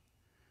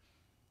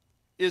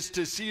 is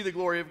to see the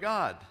glory of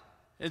God.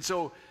 And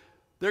so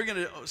they're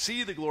going to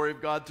see the glory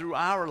of God through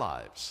our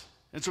lives.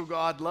 And so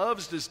God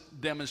loves to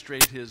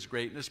demonstrate His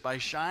greatness by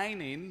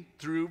shining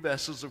through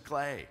vessels of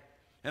clay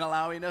and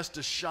allowing us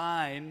to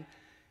shine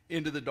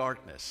into the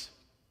darkness.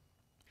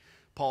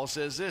 Paul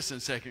says this in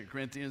 2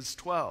 Corinthians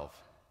 12,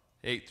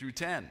 8 through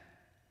 10.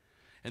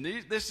 And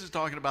this is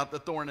talking about the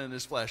thorn in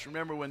His flesh.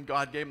 Remember when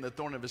God gave Him the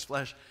thorn of His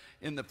flesh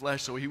in the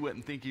flesh so He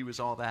wouldn't think He was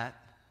all that?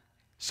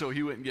 So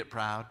He wouldn't get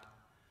proud?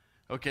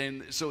 Okay,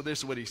 and so this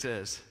is what He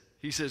says.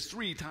 He says,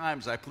 3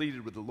 times I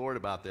pleaded with the Lord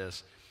about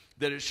this,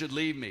 that it should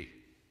leave me.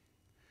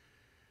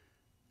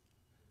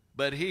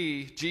 But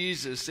He,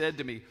 Jesus, said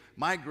to me,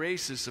 my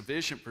grace is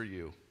sufficient for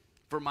you,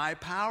 for my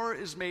power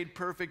is made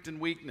perfect in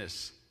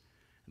weakness.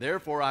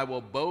 Therefore I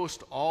will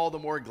boast all the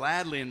more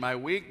gladly in my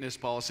weakness,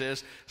 Paul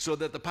says, so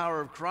that the power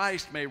of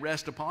Christ may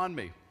rest upon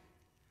me.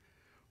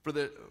 For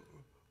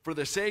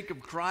the sake of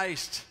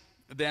Christ,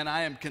 then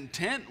I am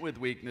content with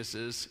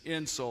weaknesses,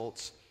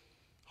 insults,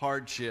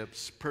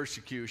 hardships,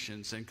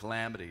 persecutions, and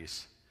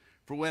calamities.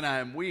 For when I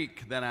am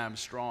weak, then I am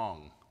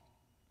strong.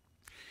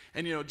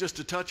 And just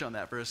to touch on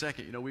that for a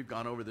second, we've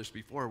gone over this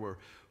before, where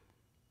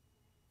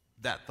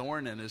that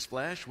thorn in His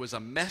flesh was a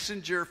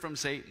messenger from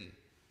Satan.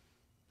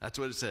 That's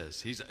what it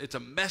says. It's a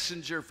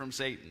messenger from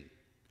Satan.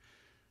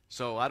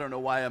 So I don't know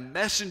why a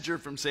messenger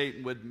from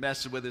Satan would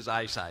mess with his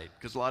eyesight,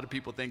 because a lot of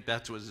people think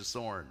that's what his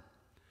thorn.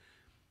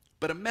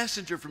 But a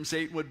messenger from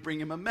Satan would bring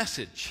him a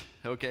message,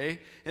 okay?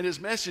 And his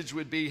message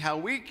would be how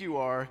weak you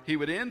are. He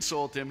would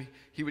insult him.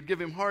 He would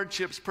give him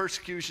hardships,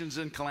 persecutions,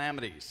 and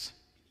calamities.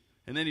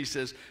 And then he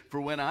says,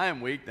 for when I am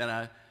weak, then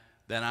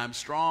I'm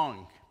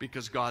strong,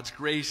 because God's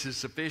grace is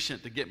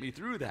sufficient to get me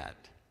through that.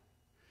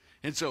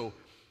 And so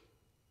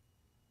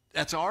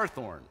that's our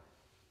thorn.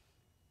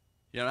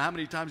 How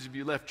many times have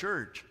you left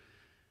church?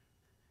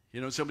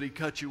 Somebody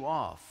cut you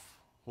off,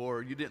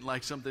 or you didn't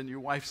like something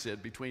your wife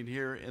said between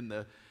here and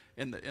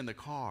the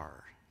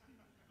car,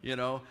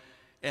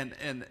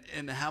 and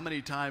how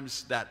many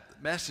times that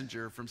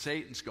messenger from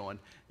Satan's going,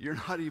 you're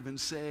not even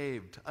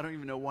saved. I don't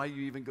even know why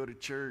you even go to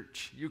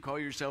church. You call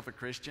yourself a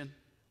Christian?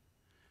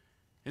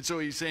 And so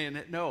he's saying,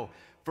 no,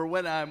 for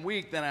when I'm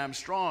weak, then I'm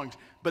strong.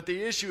 But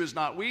the issue is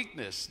not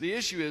weakness. The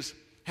issue is,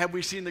 have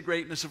we seen the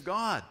greatness of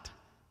God?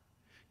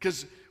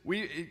 Because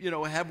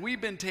have we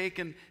been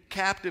taken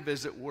captive,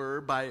 as it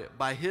were,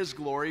 by His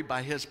glory,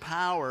 by His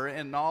power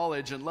and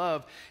knowledge and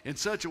love in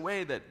such a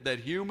way that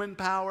human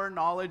power,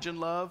 knowledge, and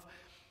love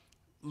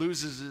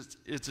loses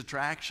its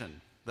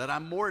attraction, that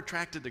I'm more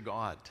attracted to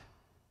God.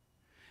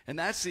 And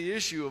that's the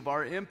issue of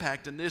our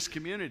impact in this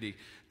community,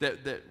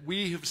 that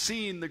we have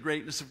seen the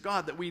greatness of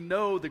God, that we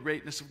know the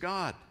greatness of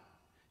God.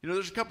 You know,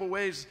 there's a couple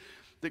ways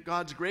that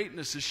God's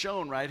greatness is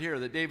shown right here,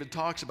 that David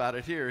talks about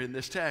it here in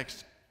this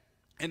text.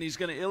 And he's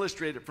going to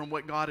illustrate it from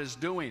what God is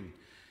doing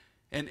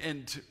and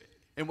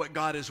what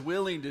God is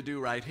willing to do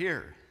right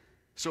here.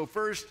 So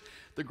first,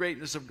 the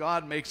greatness of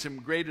God makes him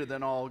greater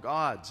than all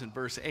gods in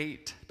verse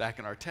 8, back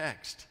in our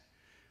text.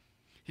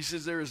 He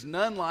says, there is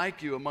none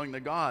like you among the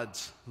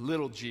gods,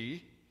 little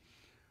g,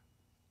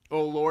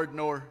 O Lord,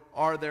 nor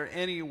are there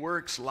any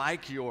works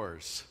like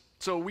yours.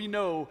 So we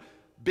know,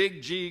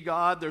 big G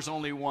God, there's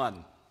only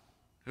one.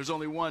 There's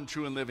only one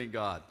true and living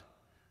God.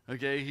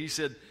 Okay, he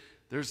said,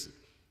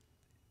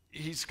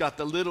 he's got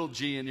the little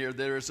g in here.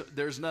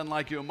 There's none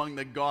like you among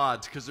the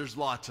gods, because there's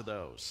lots of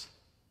those.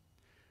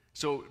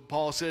 So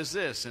Paul says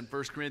this in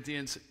 1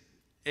 Corinthians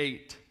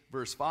 8,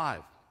 verse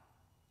 5.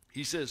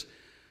 He says,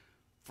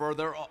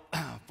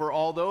 For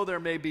although there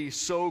may be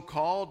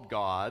so-called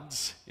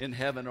gods in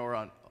heaven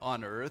or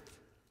on earth,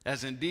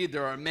 as indeed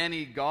there are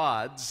many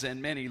gods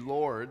and many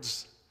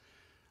lords,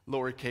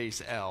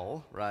 lowercase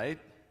l, right?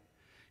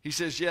 He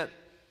says, yet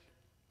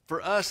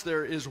for us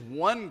there is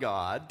one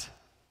God,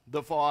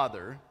 the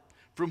Father,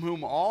 from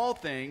whom all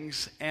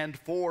things and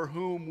for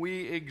whom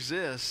we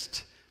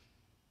exist,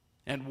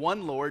 and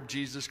one Lord,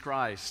 Jesus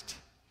Christ,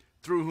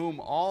 through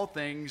whom all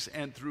things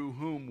and through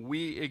whom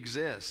we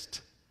exist.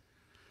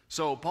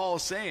 So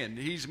Paul's saying,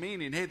 he's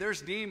meaning, hey,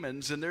 there's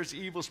demons and there's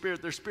evil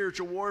spirit, there's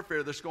spiritual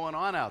warfare that's going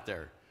on out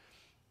there.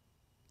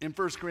 In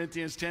 1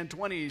 Corinthians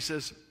 10:20, he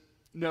says,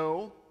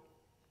 no,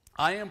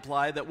 I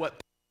imply that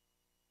what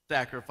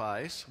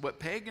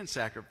pagan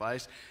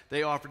sacrifice,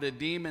 they offer to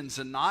demons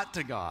and not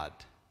to God.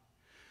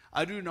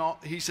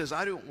 He says,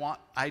 I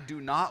do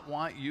not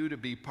want you to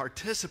be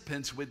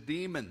participants with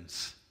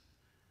demons.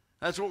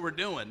 That's what we're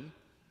doing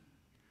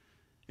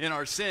in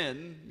our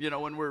sin. You know,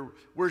 when we're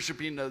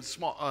worshiping a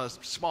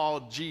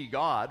small g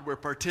God, we're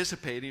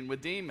participating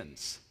with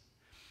demons.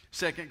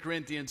 2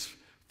 Corinthians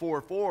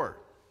 4:4.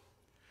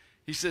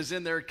 He says,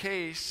 in their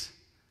case,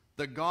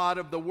 the god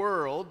of the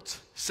world,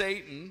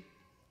 Satan,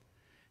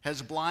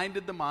 has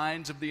blinded the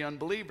minds of the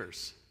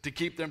unbelievers to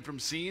keep them from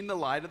seeing the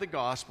light of the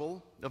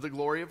gospel of the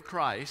glory of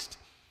Christ,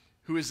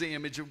 who is the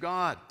image of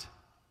God.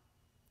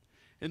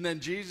 And then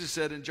Jesus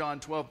said in John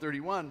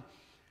 12:31,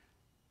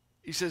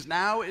 he says,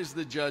 now is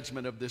the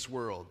judgment of this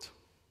world.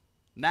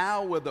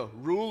 Now will the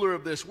ruler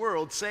of this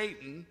world,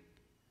 Satan,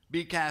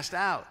 be cast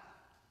out.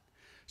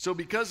 So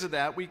because of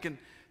that, we can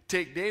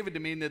take David to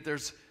mean that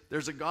there's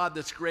a God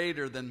that's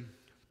greater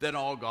than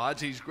all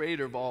gods. He's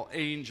greater of all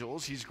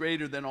angels. He's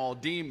greater than all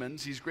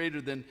demons. He's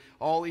greater than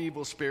all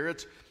evil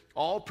spirits,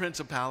 all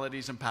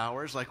principalities and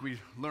powers, like we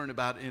learn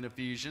about in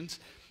Ephesians,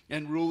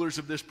 and rulers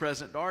of this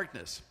present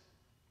darkness,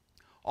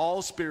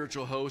 all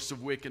spiritual hosts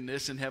of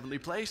wickedness in heavenly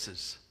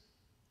places.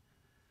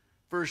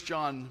 1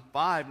 John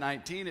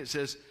 5:19, it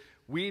says,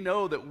 we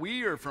know that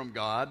we are from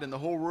God, and the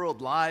whole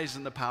world lies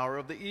in the power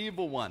of the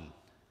evil one.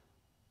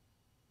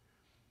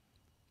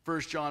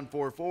 1 John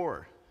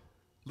 4:4,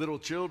 little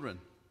children,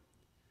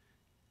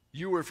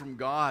 you are from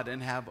God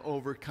and have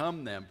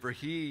overcome them, for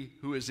he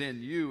who is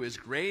in you is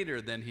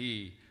greater than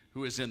he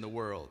who is in the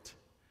world.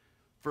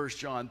 1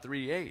 John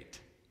 3:8,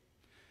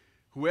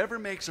 whoever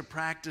makes a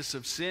practice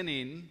of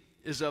sinning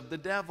is of the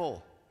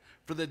devil,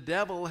 for the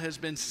devil has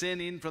been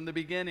sinning from the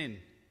beginning.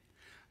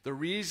 The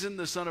reason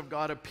the Son of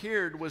God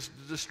appeared was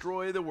to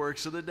destroy the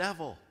works of the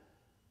devil.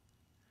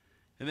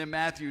 And then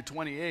Matthew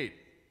 28,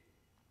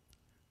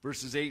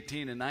 verses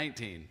 18 and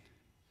 19,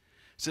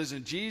 says,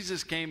 and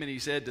Jesus came and he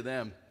said to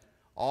them,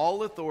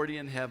 all authority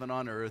in heaven and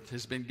on earth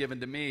has been given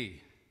to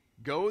me.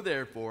 Go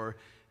therefore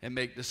and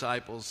make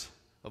disciples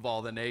of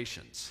all the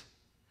nations.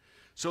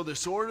 So the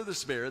sword of the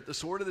Spirit,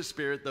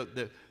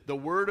 the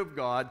Word of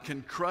God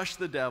can crush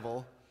the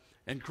devil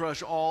and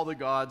crush all the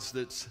gods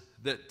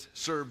that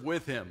serve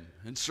with him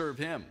and serve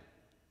him.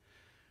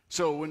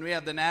 So when we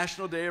had the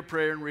National Day of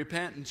Prayer and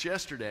Repentance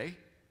yesterday,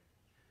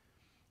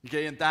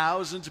 okay, and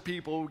thousands of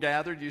people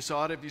gathered. You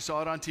saw it if you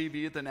saw it on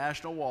TV at the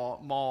National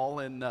Mall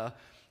in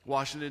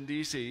Washington,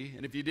 D.C.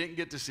 And if you didn't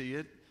get to see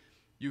it,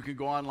 you can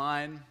go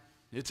online.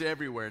 It's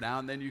everywhere now.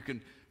 And then you can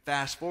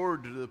fast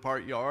forward to the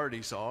part you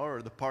already saw,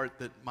 or the part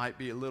that might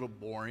be a little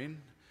boring,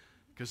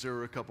 because there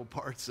were a couple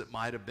parts that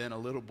might have been a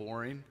little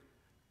boring.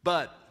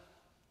 But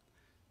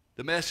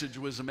the message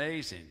was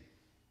amazing.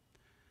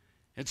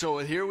 And so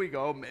here we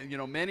go. You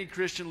know, many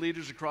Christian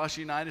leaders across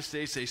the United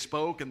States, they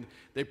spoke and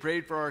they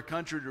prayed for our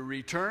country to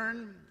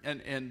return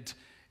and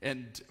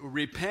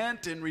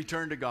repent and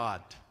return to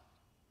God.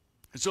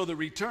 And so the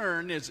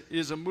return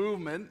is a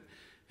movement,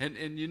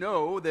 and you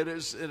know that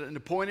is at an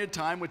appointed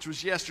time, which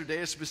was yesterday,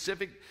 a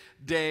specific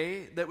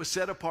day that was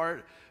set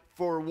apart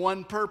for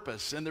one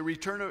purpose. And the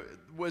return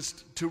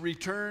was to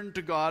return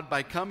to God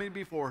by coming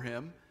before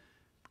him,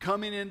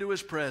 coming into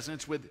his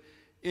presence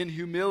in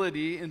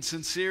humility and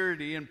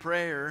sincerity and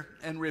prayer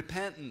and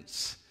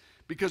repentance.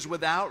 Because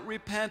without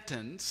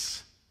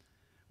repentance,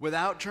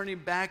 without turning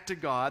back to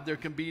God, there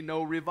can be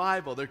no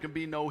revival, there can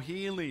be no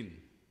healing.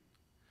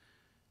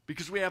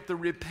 because we have to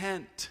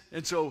repent.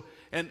 And so,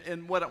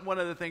 and one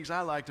of the things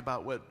I liked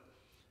about what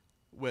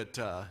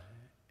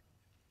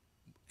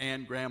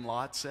Anne Graham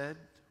Lotz said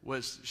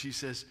was, she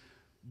says,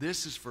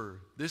 this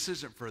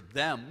isn't for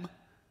them,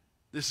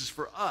 this is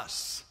for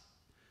us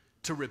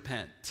to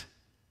repent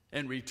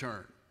and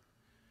return.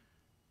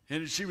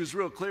 And she was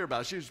real clear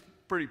about it. She was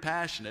pretty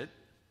passionate.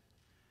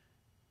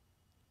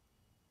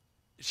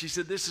 She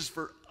said, this is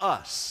for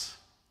us.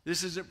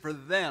 This isn't for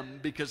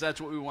them, because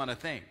that's what we want to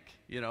think.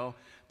 You know,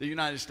 the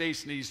United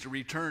States needs to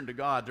return to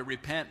God, to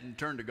repent and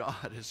turn to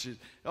God. It's just,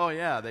 oh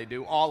yeah, they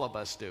do. All of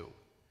us do.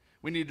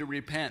 We need to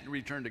repent and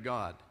return to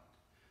God.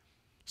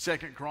 2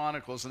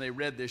 Chronicles, and they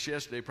read this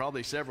yesterday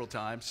probably several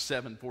times,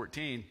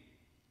 7:14.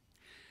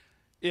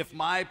 If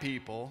my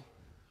people,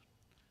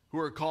 who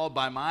are called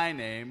by my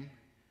name,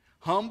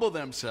 humble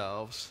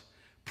themselves,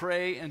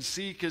 pray and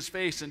seek his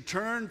face, and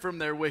turn from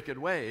their wicked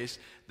ways,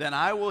 then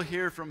I will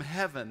hear from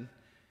heaven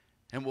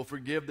and will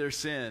forgive their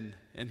sin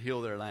and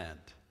heal their land.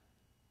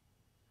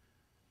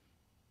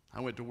 I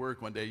went to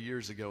work one day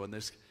years ago, and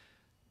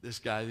this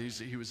guy,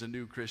 he was a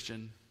new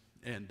Christian,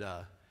 and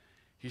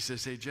he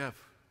says, hey, Jeff,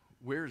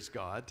 where's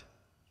God?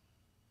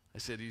 I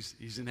said,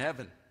 he's in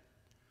heaven.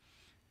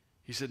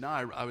 He said, no,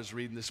 I was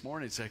reading this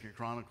morning, 2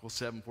 Chronicles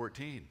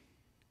 7:14.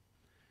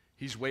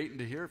 He's waiting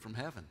to hear from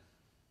heaven.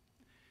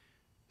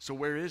 So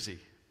where is he?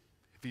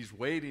 If he's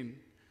waiting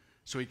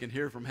so he can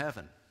hear from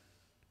heaven.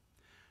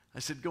 I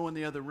said, go in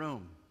the other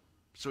room.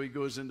 So he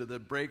goes into the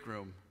break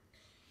room.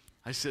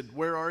 I said,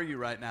 where are you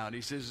right now? And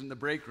he says, in the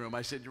break room.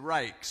 I said,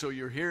 right, so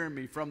you're hearing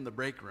me from the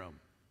break room.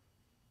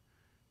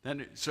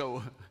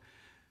 So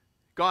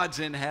God's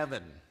in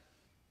heaven,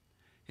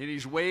 and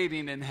he's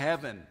waiting in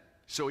heaven.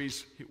 So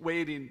he's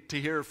waiting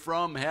to hear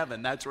from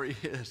heaven. That's where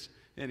he is.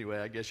 Anyway,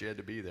 I guess you had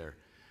to be there.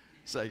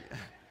 It's like,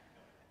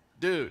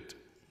 dude,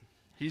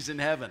 he's in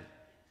heaven.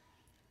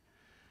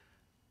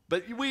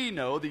 But we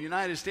know the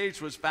United States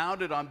was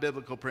founded on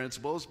biblical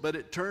principles, but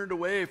it turned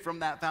away from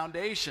that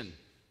foundation.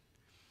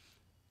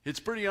 It's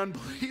pretty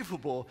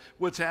unbelievable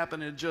what's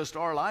happened in just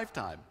our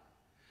lifetime.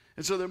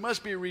 And so there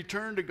must be a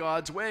return to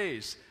God's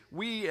ways.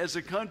 We as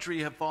a country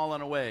have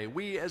fallen away.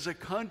 We as a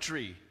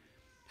country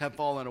have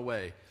fallen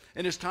away.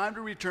 And it's time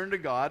to return to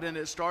God, and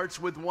it starts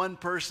with one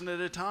person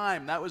at a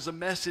time. That was a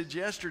message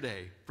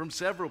yesterday from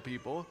several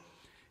people.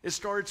 It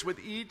starts with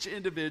each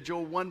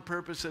individual, one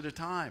purpose at a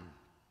time.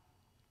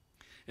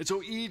 And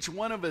so each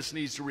one of us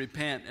needs to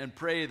repent and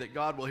pray that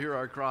God will hear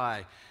our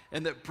cry,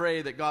 and that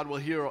pray that God will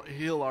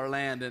heal our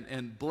land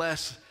and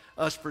bless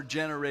us for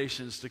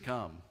generations to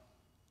come.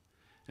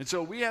 And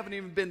so we haven't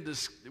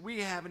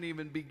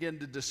even begun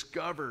to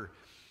discover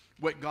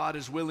what God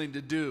is willing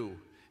to do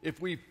if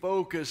we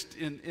focused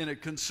in a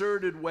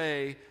concerted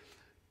way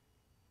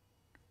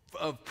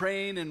of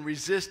praying and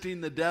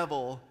resisting the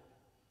devil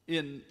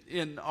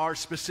in our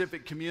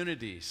specific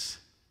communities.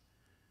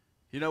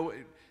 You know,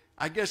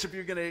 I guess if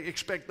you're going to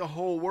expect the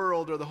whole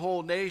world or the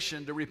whole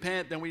nation to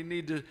repent, then we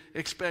need to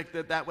expect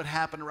that would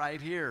happen right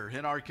here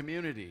in our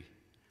community.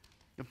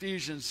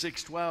 Ephesians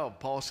 6:12,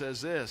 Paul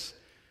says this,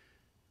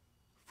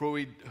 For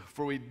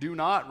we do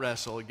not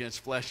wrestle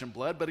against flesh and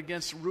blood, but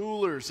against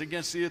rulers,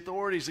 against the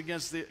authorities,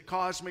 against the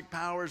cosmic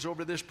powers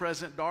over this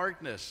present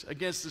darkness,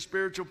 against the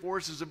spiritual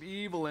forces of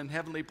evil in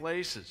heavenly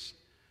places.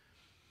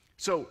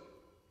 So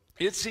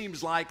it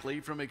seems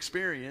likely from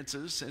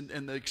experiences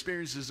and the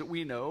experiences that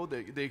we know,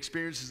 the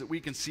experiences that we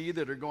can see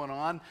that are going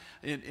on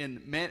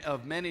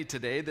of many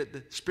today, that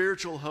the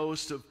spiritual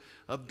host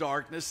of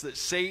darkness, that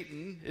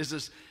Satan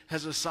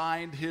has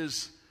assigned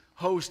his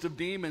host of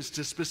demons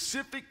to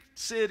specific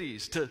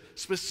cities, to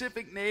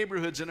specific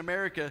neighborhoods in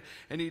America,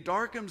 and he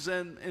darkens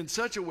them in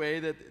such a way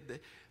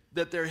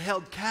that they're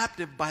held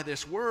captive by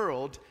this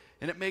world,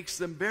 and it makes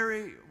them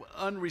very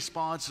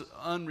unresponsive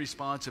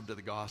to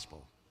the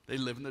gospel. They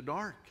live in the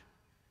dark.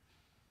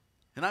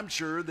 And I'm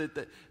sure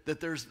that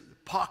there's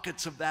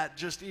pockets of that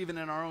just even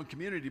in our own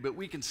community, but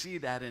we can see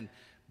that in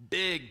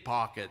big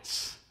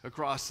pockets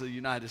across the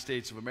United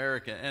States of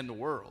America and the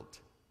world.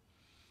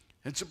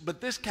 And so, but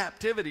this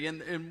captivity,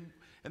 and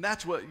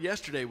that's what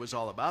yesterday was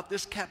all about,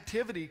 this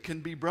captivity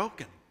can be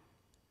broken.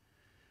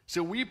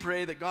 So we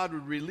pray that God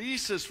would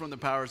release us from the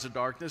powers of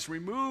darkness,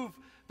 remove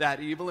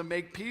that evil, and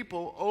make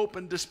people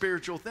open to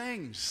spiritual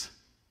things,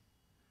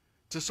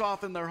 to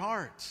soften their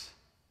hearts.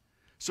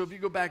 So if you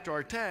go back to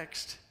our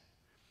text,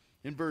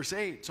 in verse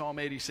 8, Psalm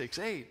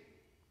 86:8,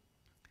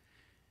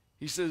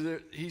 he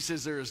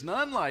says, there is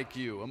none like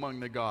you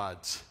among the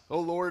gods, O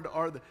Lord,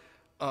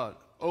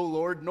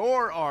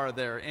 nor are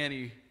there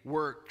any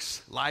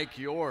works like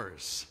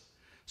yours.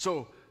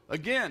 So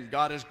again,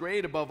 God is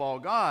great above all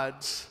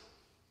gods,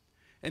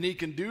 and he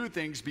can do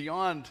things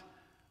beyond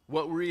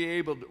what we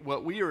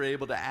are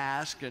able to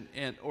ask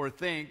or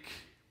think,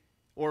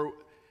 or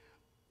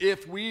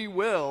if we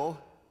will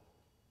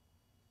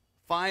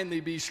finally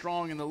be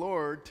strong in the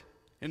Lord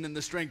and in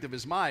the strength of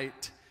his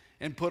might,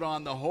 and put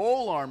on the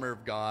whole armor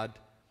of God,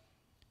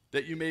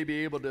 that you may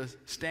be able to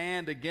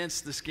stand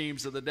against the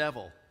schemes of the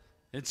devil.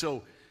 And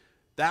so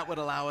that would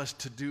allow us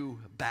to do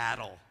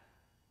battle,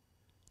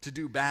 to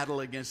do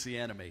battle against the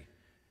enemy.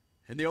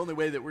 And the only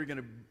way that we're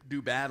going to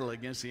do battle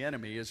against the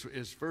enemy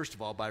is first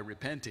of all by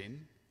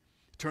repenting,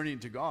 turning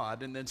to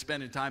God, and then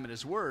spending time in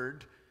His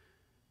Word,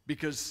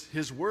 because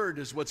His Word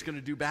is what's going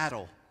to do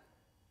battle.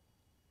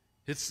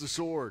 It's the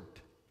sword.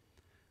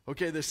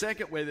 Okay, the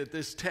second way that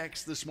this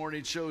text this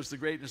morning shows the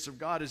greatness of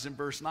God is in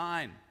verse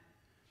 9. It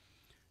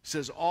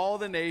says, all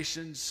the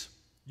nations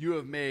you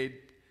have made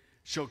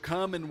shall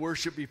come and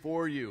worship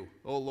before you,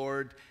 O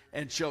Lord,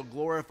 and shall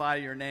glorify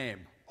your name.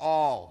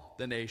 All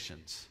the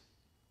nations.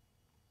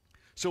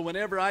 So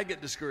whenever I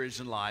get discouraged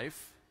in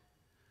life,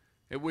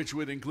 which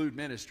would include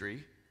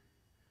ministry,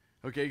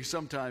 okay,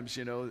 sometimes,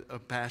 a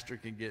pastor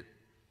can get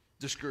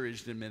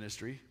discouraged in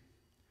ministry.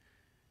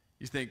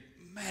 You think,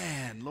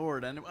 man,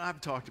 Lord, and I've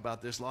talked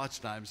about this lots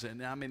of times,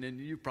 and and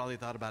you've probably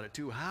thought about it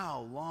too.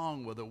 How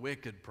long will the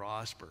wicked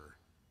prosper?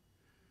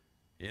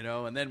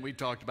 And then we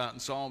talked about in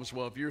Psalms,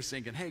 well, if you're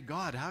thinking, hey,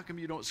 God, how come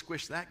you don't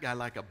squish that guy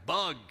like a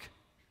bug?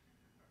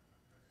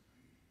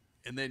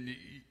 And then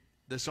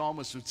the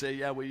psalmist would say,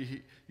 yeah, well,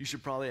 you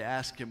should probably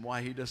ask him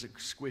why he doesn't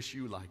squish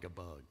you like a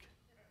bug.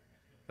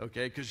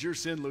 Okay, because your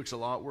sin looks a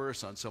lot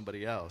worse on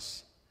somebody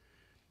else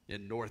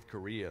in North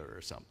Korea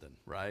or something,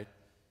 right?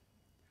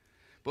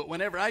 But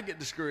whenever I get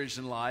discouraged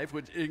in life,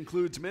 which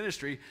includes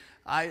ministry,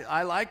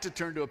 I like to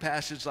turn to a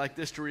passage like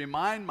this to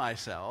remind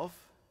myself,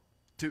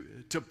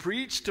 to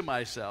preach to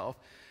myself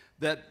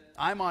that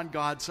I'm on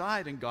God's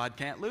side and God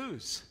can't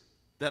lose,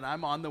 that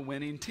I'm on the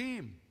winning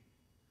team,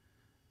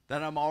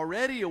 that I'm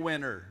already a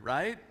winner,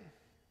 right?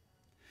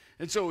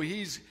 And so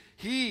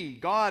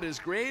God is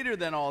greater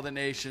than all the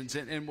nations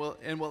and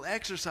will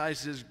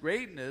exercise His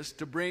greatness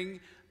to bring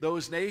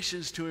those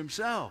nations to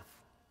Himself.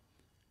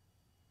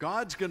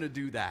 God's going to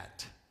do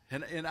that.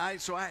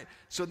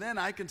 So then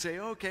I can say,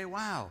 okay,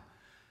 wow,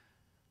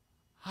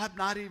 I'm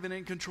not even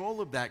in control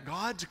of that.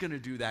 God's going to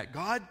do that.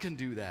 God can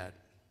do that.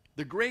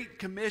 The Great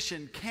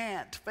Commission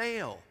can't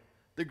fail.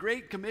 The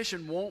Great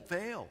Commission won't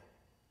fail.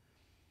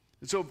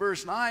 And so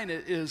verse 9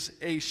 is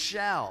a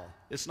shall.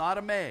 It's not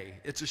a may.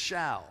 It's a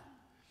shall.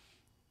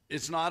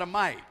 It's not a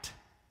might.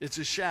 It's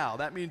a shall.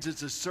 That means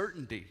it's a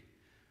certainty.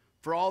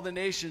 For all the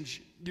nations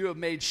you have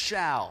made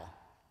shall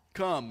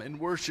come and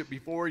worship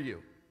before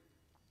you.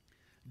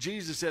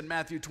 Jesus said in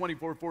Matthew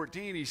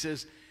 24:14, He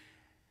says,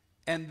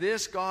 and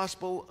this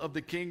gospel of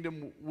the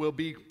kingdom will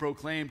be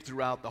proclaimed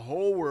throughout the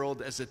whole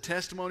world as a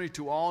testimony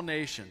to all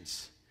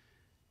nations,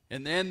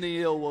 and then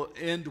the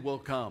end will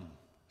come.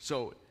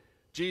 So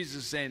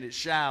Jesus is saying it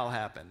shall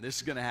happen. This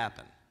is going to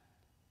happen.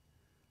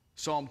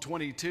 Psalm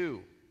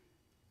 22,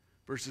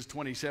 verses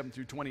 27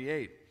 through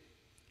 28,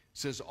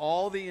 says,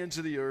 all the ends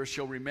of the earth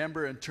shall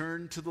remember and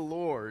turn to the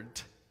Lord,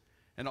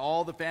 and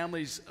all the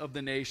families of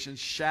the nations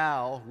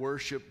shall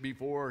worship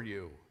before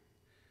you.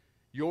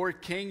 Your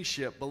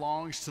kingship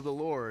belongs to the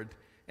Lord,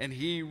 and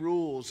He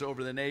rules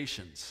over the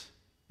nations.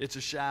 It's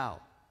a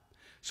shall.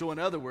 So in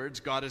other words,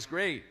 God is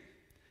great,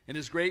 and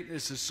His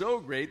greatness is so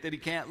great that He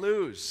can't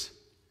lose,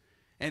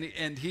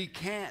 and He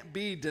can't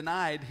be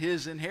denied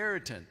His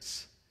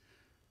inheritance.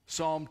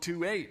 Psalm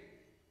 2:8,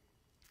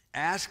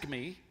 ask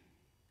me,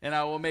 and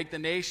I will make the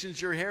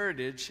nations your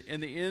heritage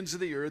and the ends of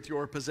the earth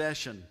your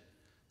possession.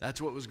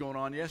 That's what was going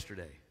on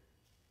yesterday.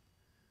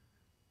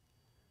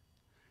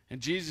 And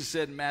Jesus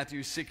said in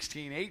Matthew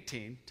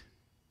 16:18,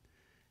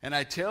 and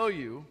I tell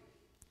you,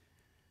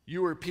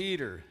 you are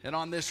Peter, and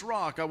on this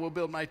rock I will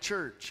build my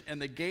church, and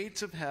the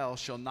gates of hell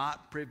shall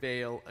not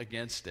prevail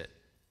against it.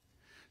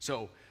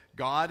 So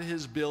God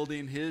is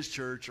building His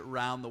church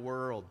around the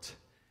world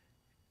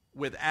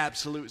with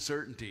absolute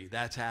certainty.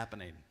 That's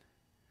happening.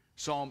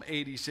 Psalm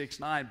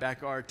 86:9, back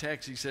to our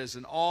text, he says,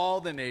 and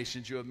all the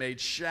nations you have made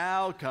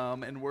shall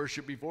come and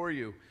worship before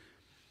you,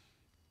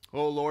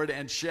 O Lord,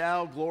 and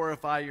shall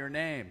glorify your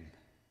name.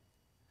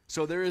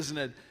 So there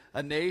isn't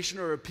a nation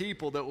or a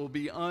people that will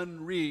be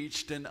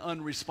unreached and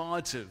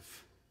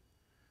unresponsive.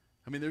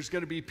 There's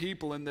going to be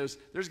people in those,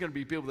 there's going to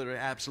be people that are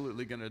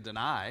absolutely going to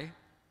deny.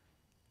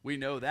 We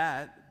know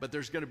that, but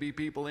there's going to be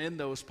people in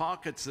those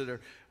pockets that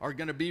are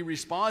going to be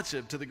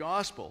responsive to the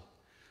gospel.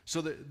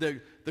 So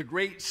the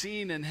great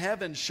scene in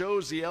heaven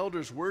shows the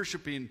elders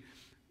worshiping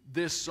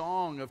this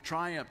song of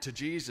triumph to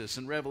Jesus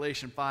in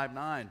Revelation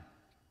 5:9. It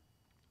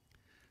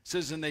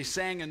says, and they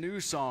sang a new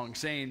song,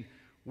 saying,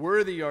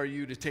 worthy are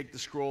you to take the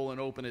scroll and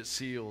open its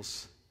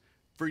seals.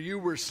 For you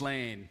were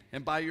slain,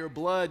 and by your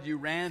blood you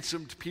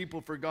ransomed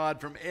people for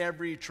God from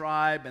every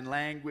tribe and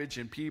language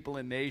and people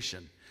and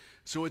nation.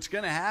 So it's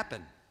going to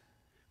happen.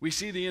 We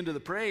see the end of the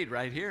parade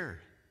right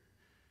here.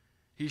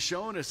 He's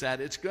shown us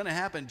that it's going to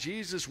happen.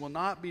 Jesus will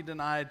not be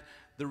denied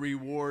the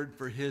reward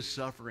for His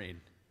suffering.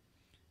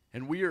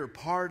 And we are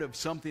part of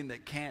something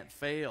that can't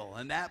fail,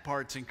 and that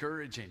part's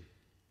encouraging.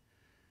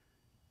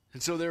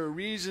 And so there are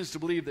reasons to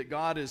believe that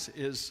God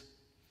is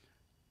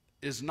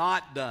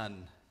not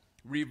done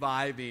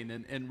reviving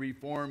and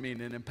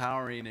reforming and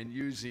empowering and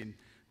using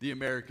the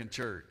American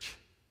church.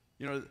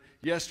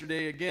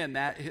 Yesterday, again,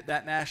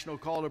 that national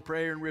call to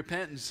prayer and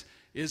repentance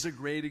is a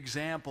great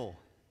example.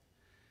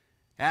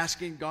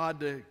 Asking God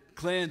to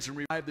cleanse and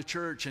revive the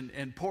church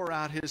and pour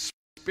out his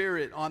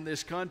Spirit on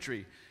this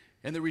country.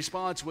 And the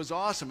response was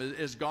awesome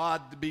as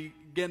God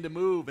began to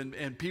move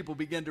and people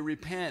began to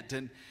repent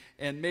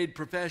and made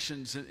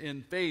professions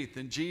in faith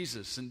in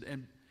Jesus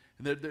and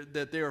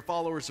that they are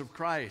followers of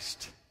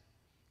Christ.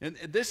 And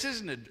this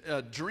isn't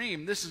a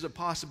dream. This is a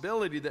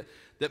possibility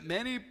that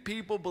many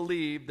people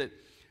believe that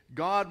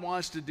God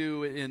wants to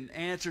do in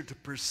answer to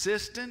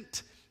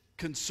persistent,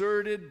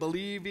 concerted,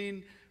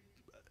 believing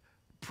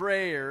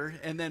prayer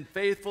and then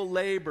faithful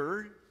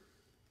labor,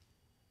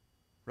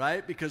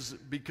 right? Because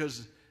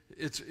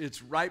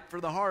it's ripe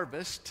for the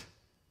harvest.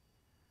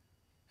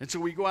 And so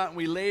we go out and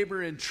we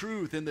labor in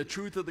truth, in the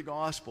truth of the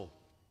gospel.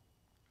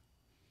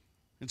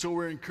 And so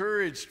we're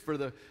encouraged for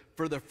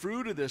the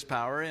fruit of this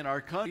power in our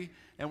country,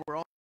 and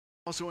we're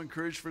also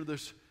encouraged for the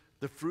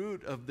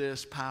fruit of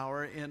this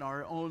power in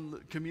our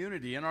own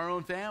community, in our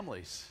own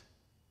families.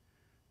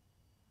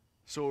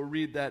 So we'll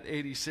read that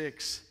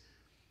 86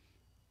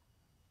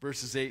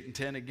 verses 8 and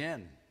 10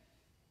 again.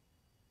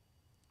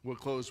 We'll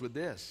close with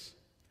this.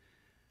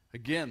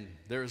 Again,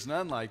 there is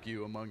none like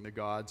you among the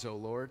gods, O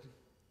Lord,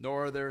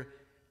 nor are there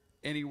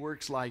any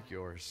works like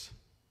yours.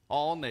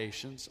 All the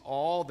nations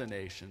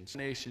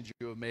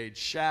you have made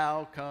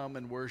shall come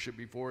and worship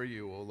before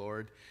you, O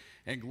Lord,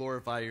 and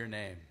glorify your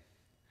name.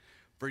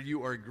 For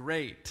you are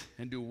great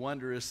and do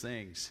wondrous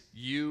things.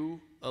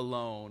 You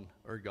alone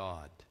are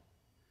God.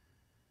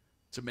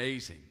 It's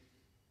amazing.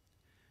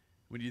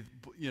 When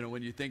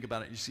you think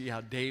about it, you see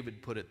how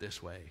David put it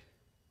this way.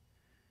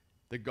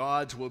 The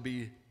gods will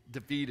be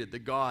defeated. The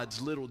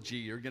gods, little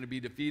g, are going to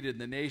be defeated,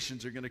 and the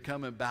nations are going to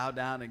come and bow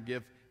down and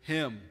give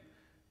him,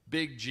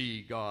 big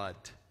G, God.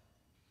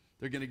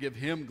 They're going to give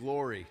him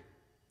glory.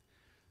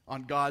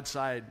 On God's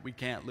side, we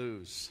can't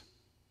lose.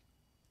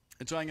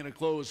 And so I'm going to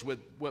close with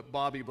what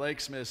Bobby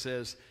Blakesmith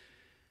says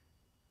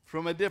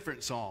from a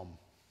different psalm.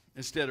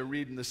 Instead of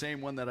reading the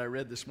same one that I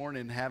read this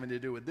morning and having to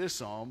do with this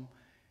psalm,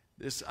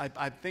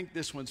 I think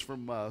this one's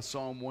from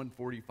Psalm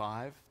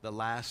 145, the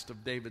last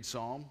of David's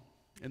psalm.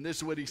 And this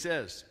is what he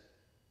says.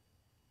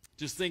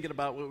 Just thinking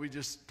about what we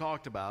just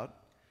talked about.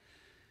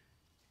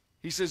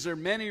 He says, there are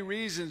many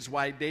reasons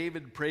why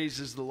David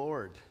praises the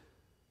Lord.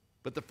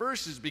 But the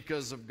first is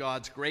because of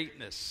God's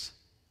greatness.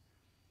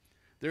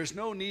 There's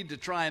no need to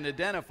try and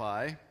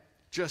identify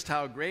just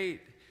how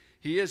great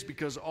he is,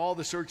 because all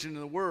the searching in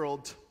the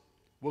world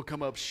will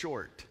come up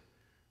short.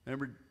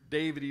 Remember,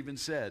 David even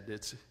said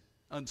it's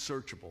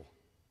unsearchable.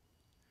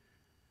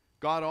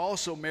 God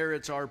also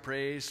merits our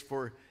praise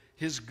for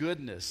his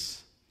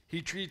goodness.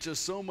 He treats us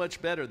so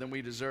much better than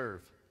we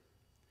deserve.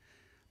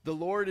 The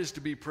Lord is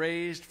to be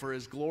praised for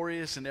his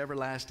glorious and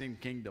everlasting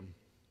kingdom.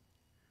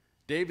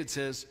 David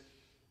says,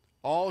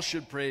 all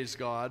should praise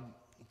God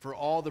for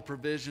all the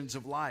provisions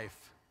of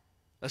life,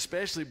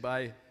 especially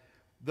by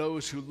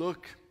those who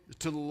look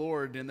to the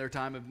Lord in their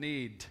time of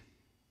need.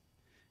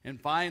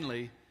 And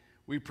finally,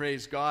 we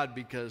praise God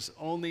because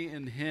only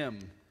in him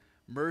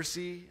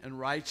mercy and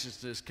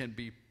righteousness can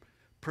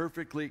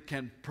perfectly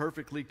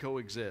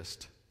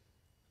coexist.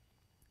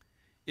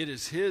 It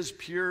is his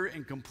pure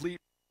and complete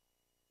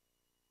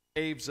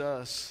saves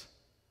us,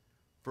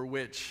 for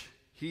which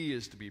he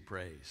is to be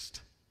praised.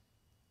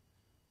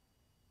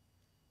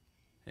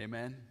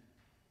 Amen?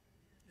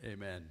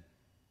 Amen.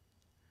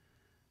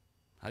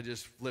 I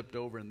just flipped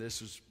over, and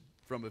this was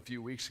from a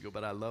few weeks ago,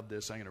 but I love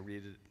this. I'm going to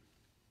read it.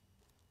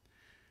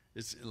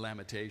 It's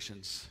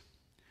Lamentations.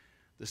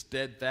 The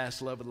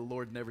steadfast love of the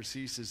Lord never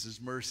ceases.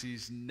 His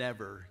mercies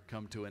never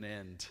come to an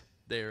end.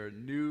 They are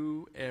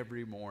new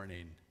every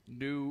morning.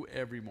 New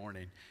every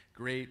morning.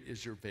 Great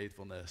is your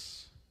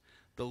faithfulness.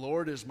 The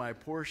Lord is my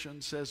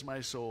portion, says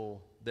my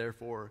soul.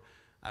 Therefore,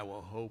 I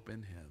will hope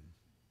in him.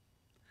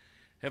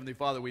 Heavenly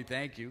Father, we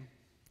thank you.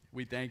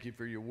 We thank you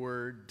for your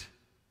word.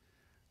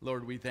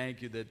 Lord, we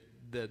thank you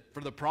that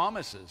for the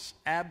promises,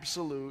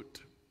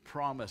 absolute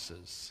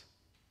promises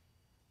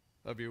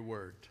of your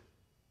word.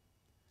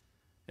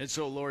 And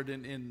so, Lord,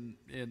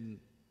 in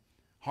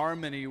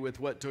harmony with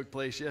what took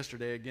place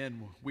yesterday,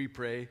 again, we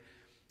pray,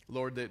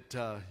 Lord,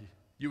 that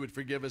you would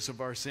forgive us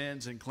of our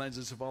sins and cleanse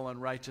us of all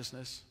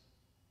unrighteousness.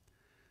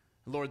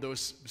 Lord,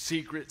 those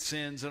secret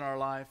sins in our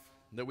life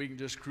that we can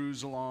just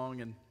cruise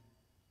along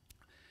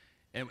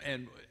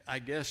and I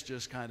guess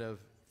just kind of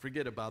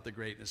forget about the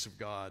greatness of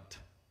God.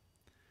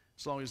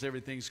 As long as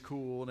everything's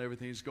cool and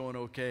everything's going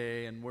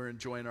okay and we're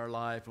enjoying our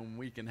life and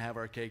we can have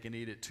our cake and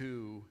eat it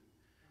too,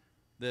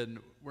 then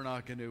we're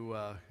not going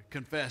to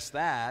confess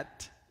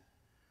that.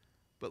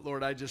 But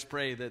Lord, I just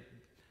pray that,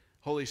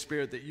 Holy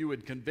Spirit, that you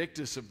would convict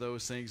us of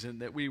those things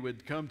and that we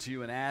would come to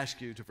you and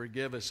ask you to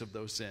forgive us of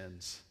those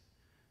sins.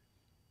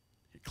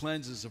 It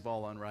cleanses of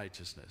all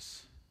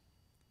unrighteousness.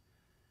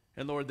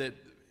 And Lord, that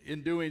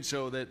in doing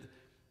so, that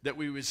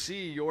we would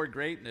see your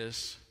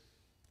greatness,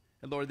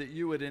 and Lord, that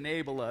you would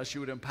enable us, you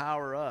would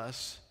empower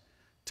us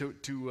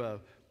to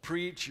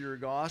preach your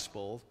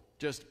gospel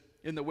just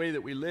in the way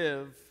that we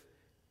live,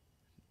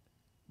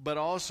 but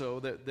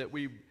also that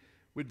we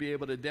would be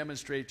able to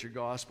demonstrate your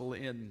gospel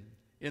in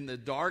the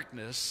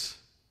darkness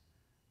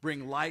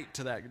bring light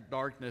to that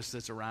darkness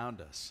that's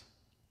around us.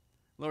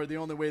 Lord, the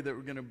only way that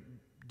we're going to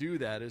do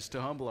that is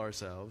to humble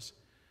ourselves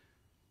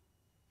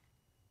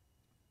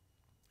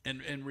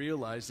and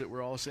realize that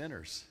we're all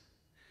sinners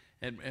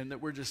and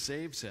that we're just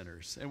saved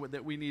sinners and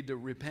that we need to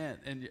repent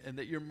and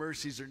that your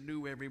mercies are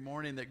new every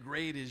morning, that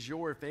great is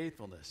your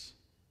faithfulness.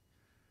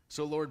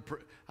 So, Lord,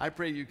 I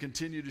pray you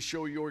continue to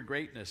show your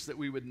greatness, that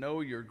we would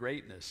know your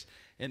greatness.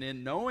 And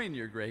in knowing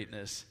your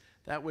greatness,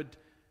 that would,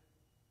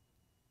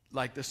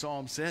 like the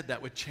psalm said,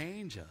 that would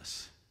change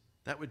us.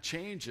 That would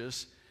change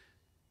us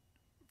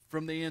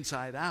from the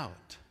inside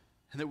out,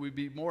 and that we'd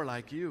be more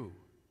like you.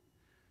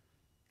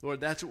 Lord,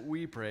 that's what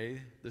we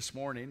pray this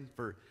morning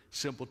for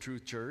Simple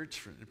Truth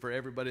Church, for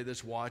everybody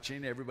that's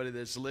watching, everybody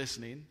that's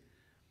listening.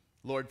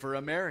 Lord, for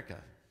America.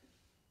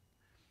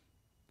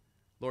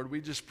 Lord,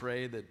 we just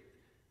pray that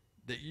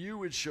you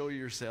would show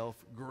yourself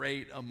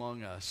great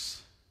among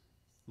us.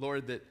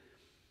 Lord,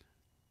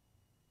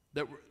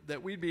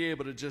 that we'd be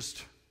able to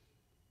just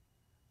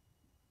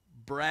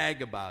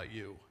brag about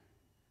you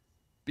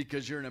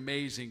because you're an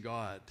amazing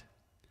God,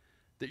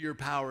 that your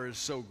power is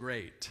so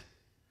great.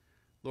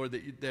 Lord,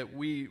 that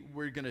we're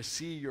going to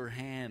see your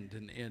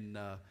hand in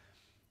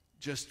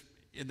just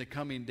in the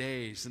coming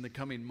days, in the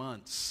coming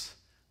months.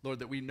 Lord,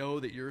 that we know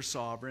that you're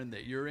sovereign,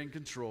 that you're in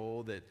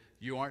control, that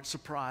you aren't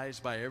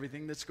surprised by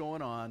everything that's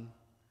going on,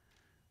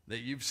 that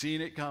you've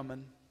seen it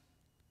coming.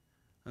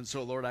 And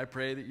so, Lord, I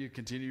pray that you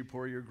continue to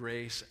pour your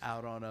grace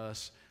out on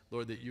us.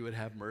 Lord, that you would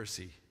have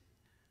mercy.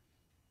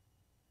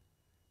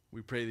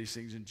 We pray these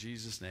things in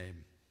Jesus'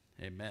 name.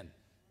 Amen.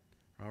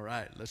 All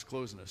right, let's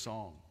close in a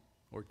song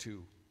or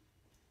two.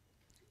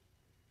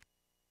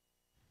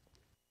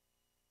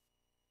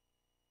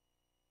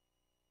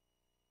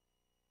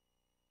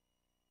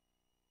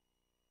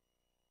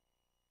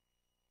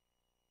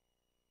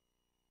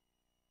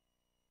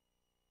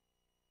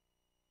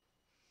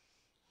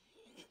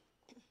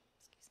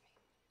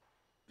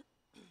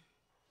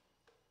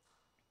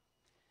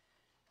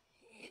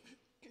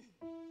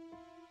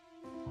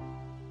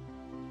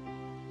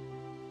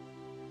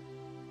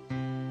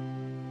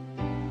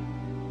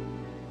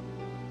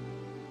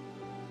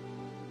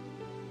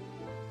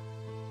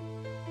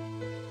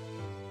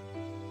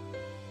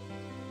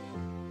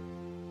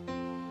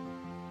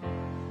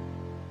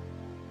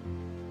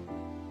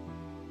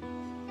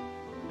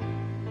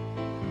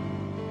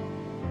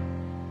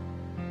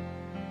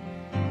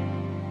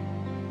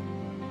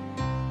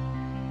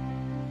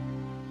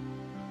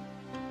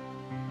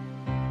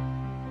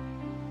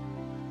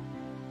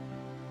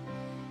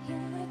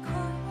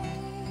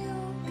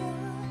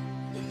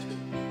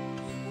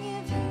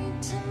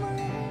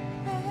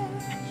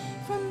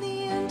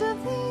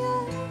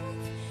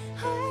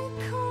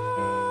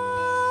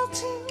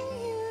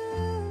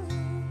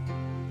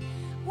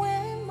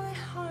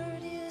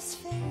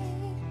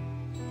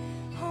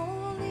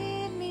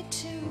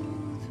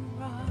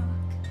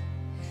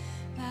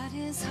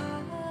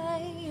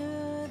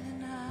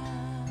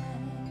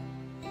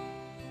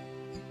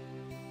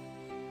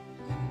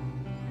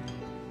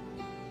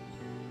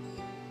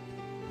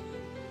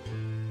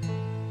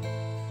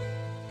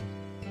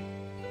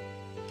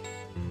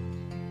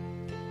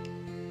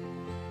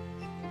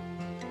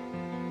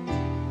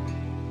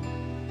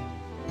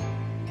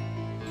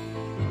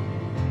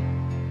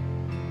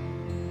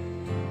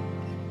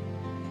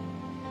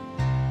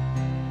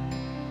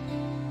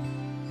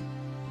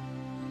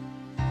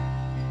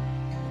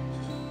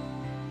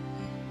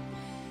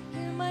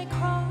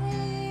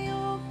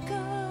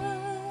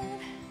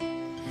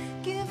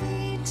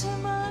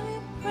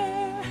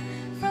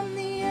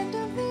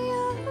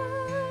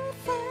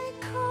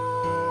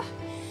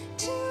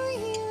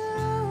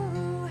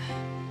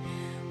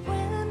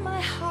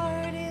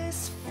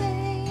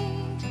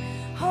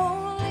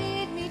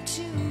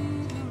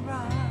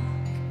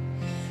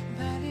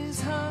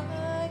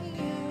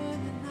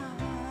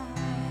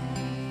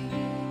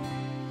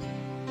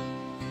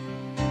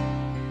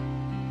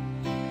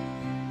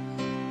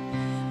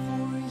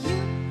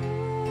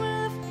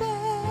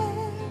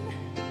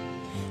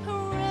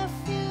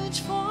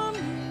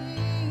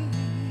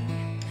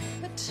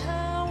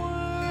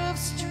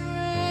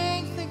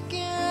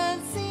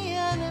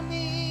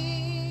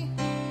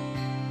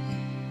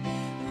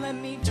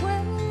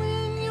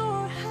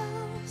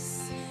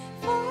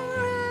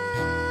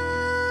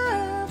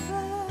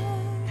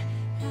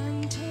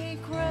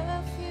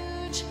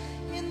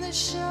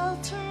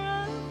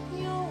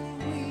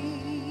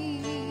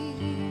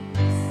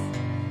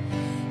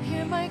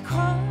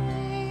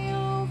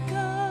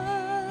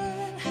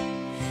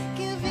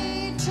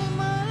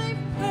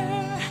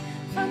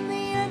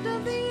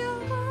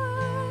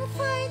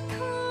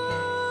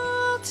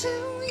 To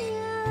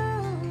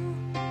you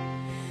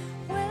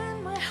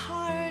when my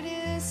heart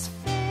is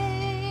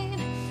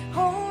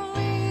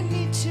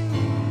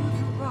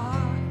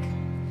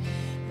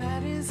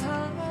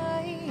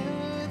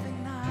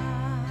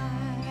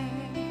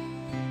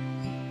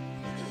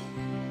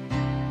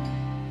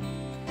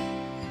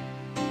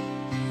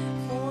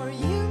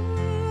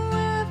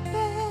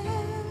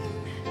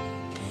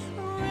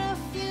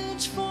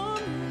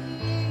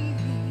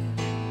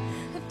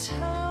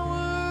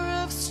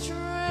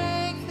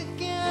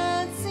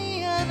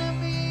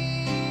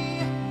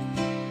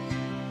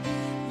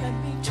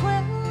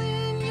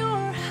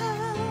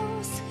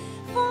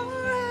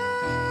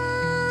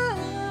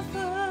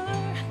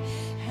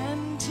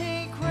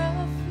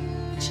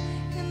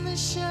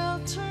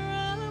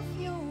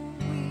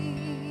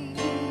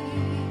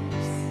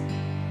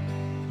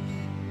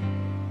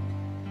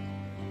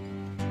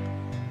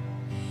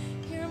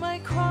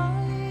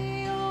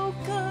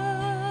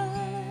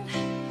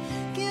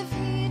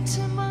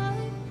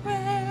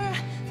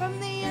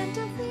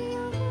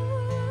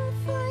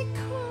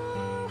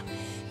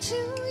to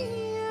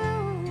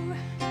you.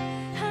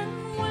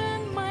 And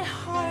when my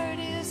heart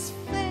is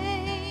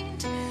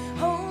faint,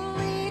 oh,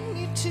 lead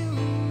me to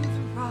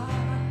the rock.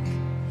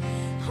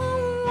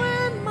 Oh,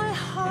 when my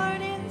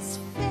heart is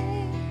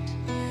faint,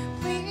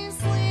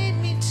 please lead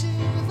me to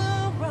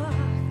the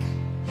rock.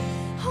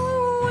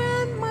 Oh,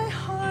 when my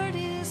heart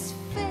is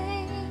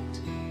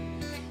faint,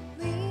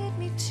 lead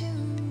me to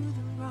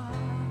the rock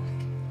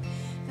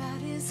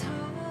that is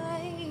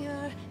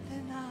higher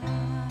than I.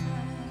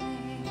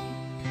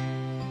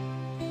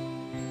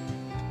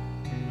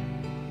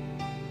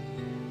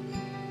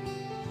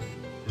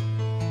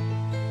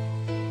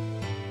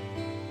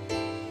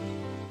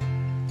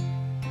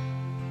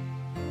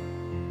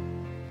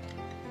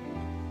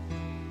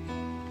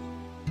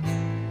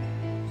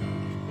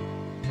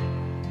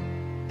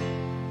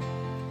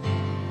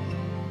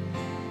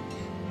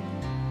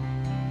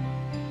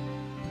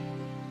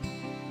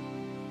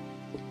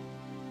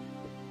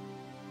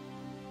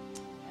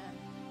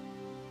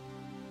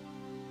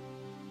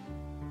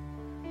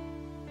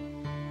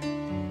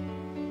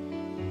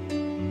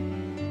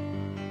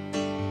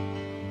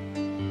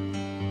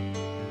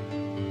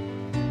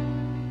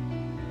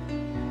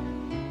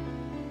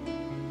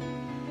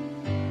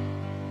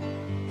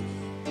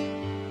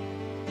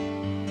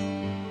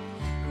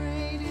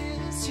 Great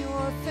is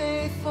your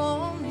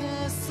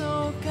faithfulness,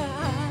 O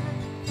God.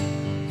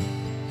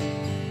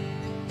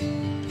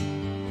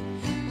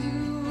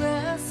 You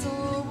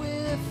wrestle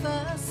with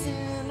a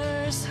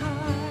sinner's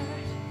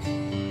heart.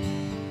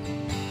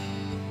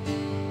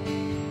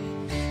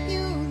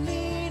 You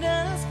lead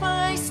us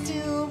by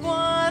still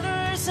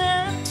waters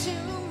and to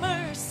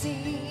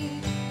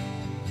mercy,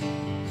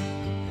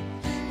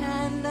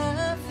 and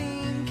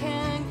nothing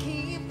can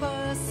keep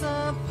us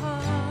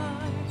apart.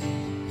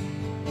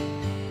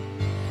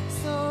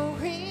 So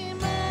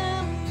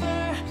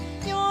remember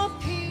your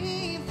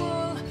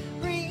people,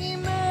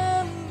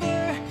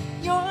 remember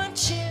your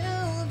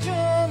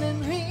children,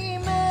 and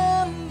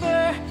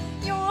remember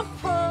your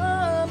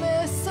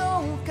promise,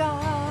 oh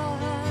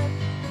God.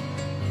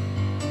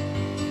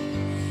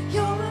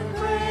 Your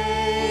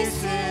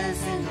grace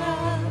is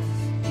enough.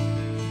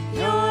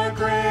 Your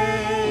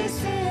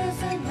grace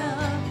is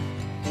enough.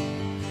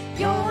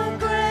 Your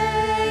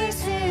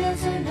grace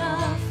is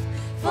enough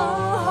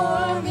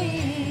for me.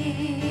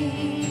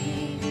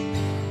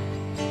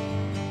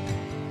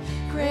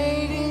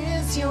 Great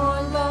is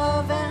your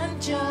love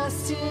and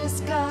justice,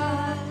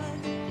 God.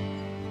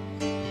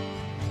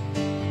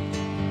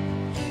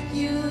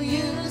 You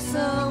use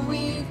the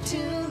weak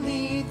to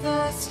lead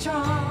the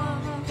strong.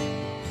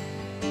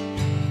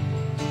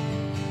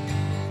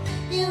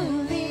 You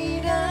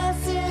lead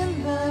us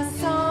in the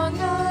song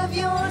of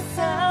your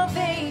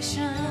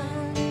salvation,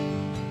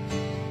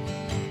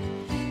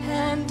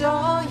 and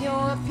all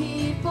your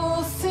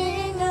people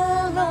sing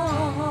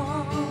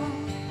along.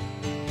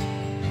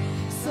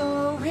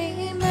 So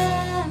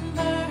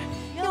remember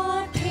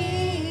your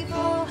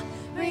people,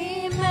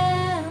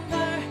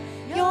 remember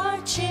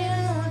your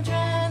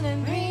children,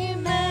 and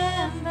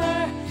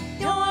remember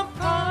your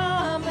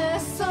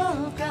promise,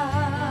 oh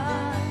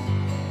God.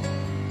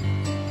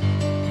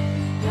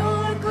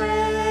 Your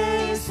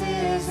grace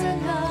is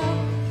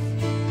enough.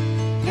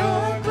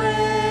 Your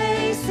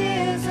grace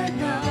is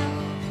enough.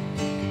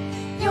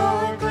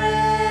 Your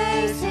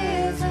grace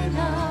is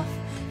enough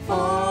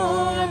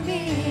for me.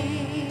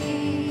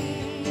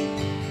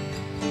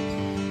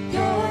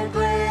 Your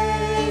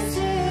grace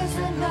is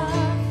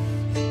enough.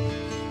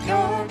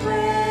 Your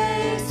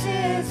grace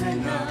is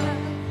enough.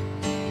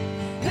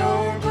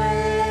 Your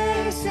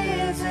grace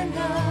is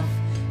enough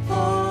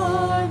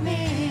for me.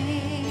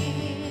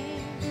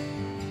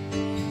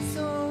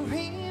 So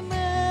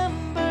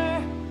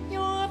remember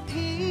your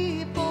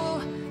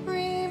people,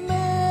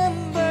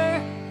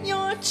 remember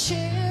your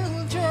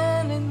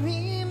children, and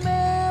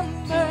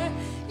remember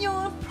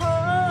your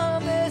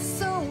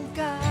promise, oh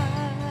God.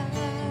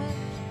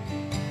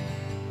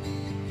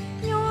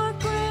 Your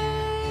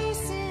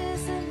grace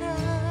is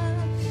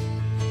enough.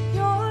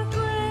 Your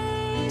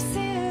grace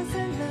is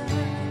enough.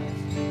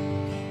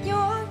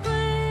 Your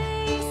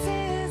grace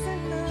is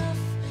enough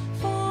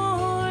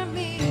for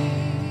me.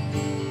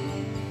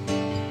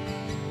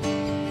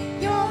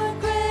 Your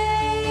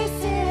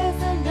grace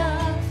is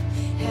enough.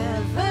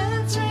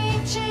 Heaven's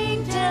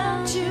reaching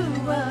down to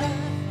us.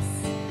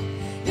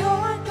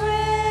 Your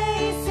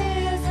grace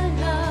is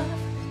enough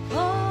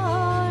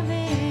for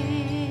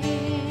me.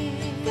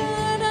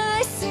 God,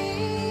 I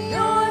see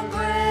your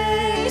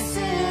grace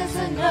is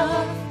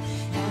enough,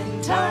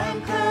 and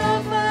I'm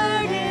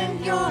covered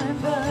in your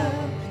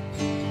blood.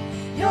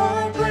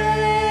 Your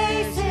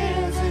grace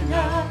is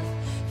enough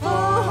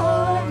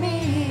for me.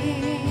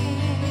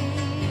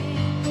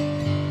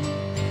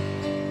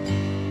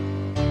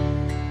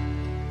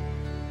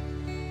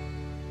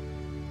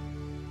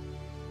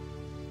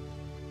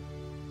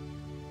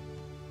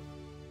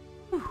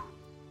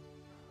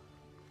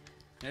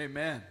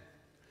 Amen.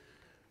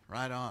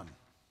 Right on.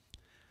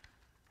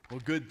 Well,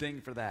 good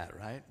thing for that,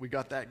 right? We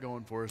got that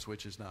going for us,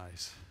 which is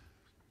nice.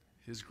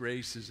 His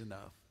grace is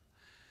enough.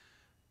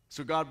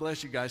 So God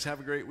bless you guys.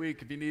 Have a great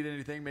week. If you need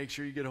anything, make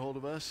sure you get a hold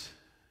of us,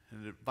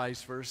 and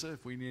vice versa.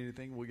 If we need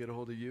anything, we'll get a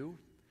hold of you.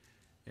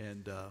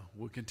 And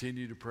we'll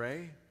continue to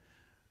pray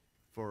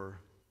for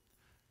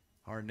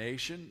our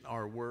nation,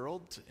 our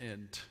world,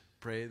 and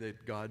pray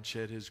that God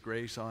shed his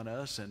grace on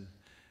us and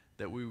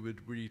that we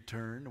would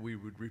return, we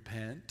would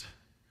repent,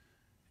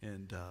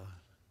 and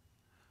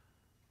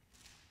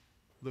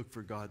look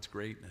for God's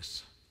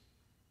greatness.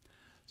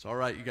 So, all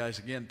right, you guys,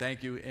 again,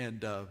 thank you,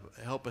 and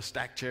help us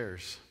stack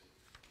chairs.